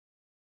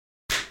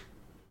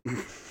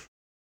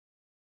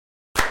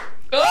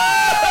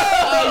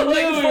 Oh!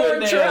 Like for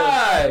a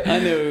try. I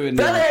knew we would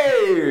know.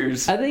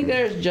 Feathers! I think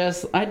there's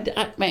just...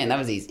 man, that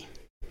was easy.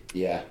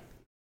 Yeah.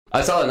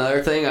 I saw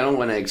another thing. I don't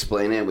want to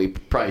explain it. We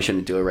probably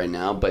shouldn't do it right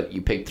now, but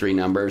you pick 3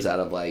 numbers out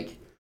of like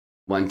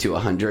 1 to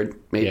 100.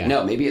 Maybe Yeah.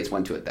 No, maybe it's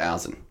 1 to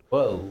 1,000.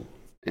 Whoa.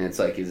 And it's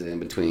like, is it in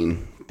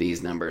between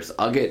these numbers?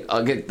 I'll get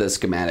the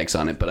schematics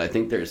on it, but I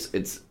think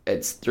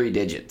it's 3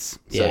 digits.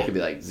 So Yeah. it could be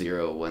like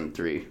 0, 1,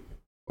 3,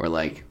 or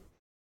like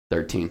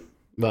 13.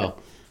 Well,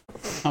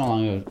 how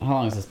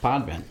long has this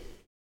pod been?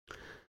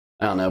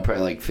 I don't know,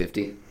 probably like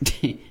 50.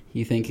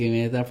 You think you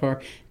made it that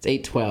far? It's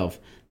 8:12.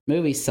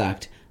 Movie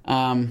sucked.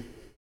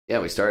 Yeah,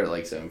 we started at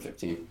like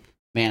 7:15.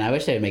 Man, I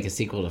wish they would make a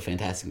sequel to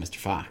Fantastic Mr.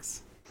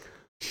 Fox.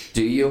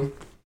 Do you?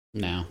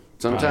 No.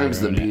 Sometimes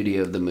the Probably ruined beauty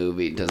of the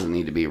movie doesn't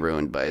need to be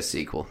ruined by a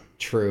sequel. it.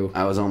 True.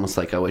 I was almost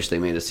like, I wish they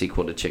made a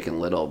sequel to Chicken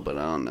Little, but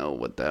I don't know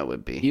what that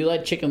would be. You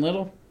like Chicken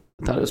Little?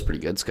 I thought it was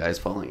pretty good, Sky's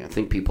Falling. I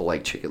think people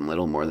like Chicken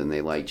Little more than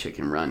they like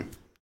Chicken Run.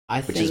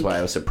 Which is why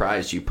I was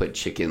surprised you put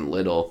Chicken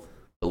Little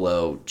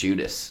below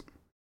Judas.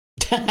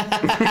 Really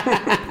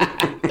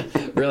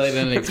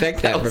didn't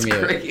expect that from you.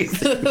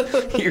 Crazy.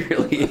 You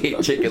really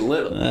hate Chicken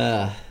Little.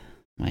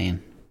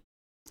 Man.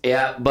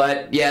 Yeah,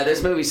 but yeah,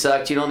 this movie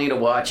sucked. You don't need to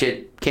watch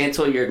it.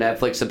 Cancel your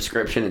Netflix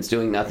subscription. It's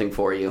doing nothing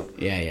for you.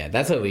 Yeah.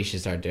 That's what we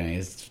should start doing,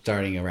 is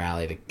starting a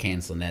rally to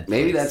cancel Netflix.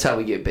 Maybe that's how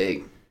we get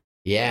big.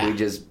 Yeah. We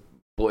just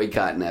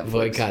boycott Netflix.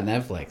 Boycott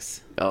Netflix.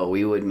 Oh,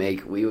 we would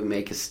make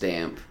a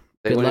stamp.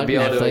 They Good wouldn't luck, be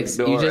able Netflix.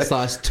 to You ignore just it.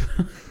 lost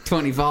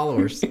 20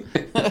 followers.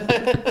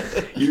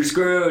 You're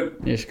screwed.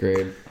 You're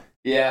screwed.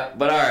 Yeah,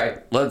 but all right.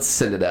 Let's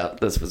send it out.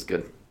 This was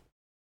good.